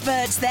van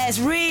experts,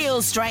 there's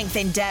real strength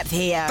in depth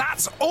here.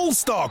 That's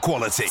all-star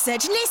quality.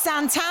 Search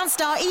Nissan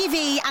Townstar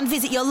EV and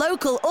visit your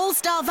local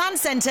all-star van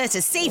centre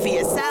to see for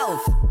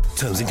yourself.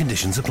 Terms and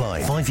conditions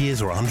apply. 5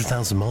 years or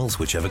 100,000 miles,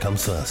 whichever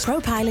comes first.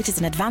 ProPilot is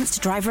an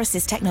advanced driver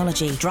assist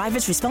technology.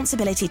 Driver's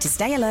responsibility to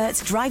stay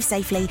alert, drive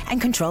safely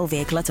and control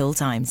vehicle at all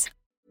times.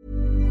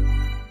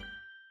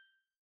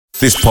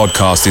 This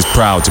podcast is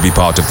proud to be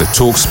part of the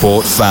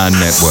TalkSport Fan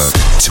Network.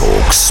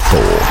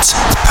 TalkSport.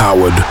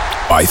 Powered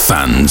by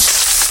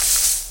fans.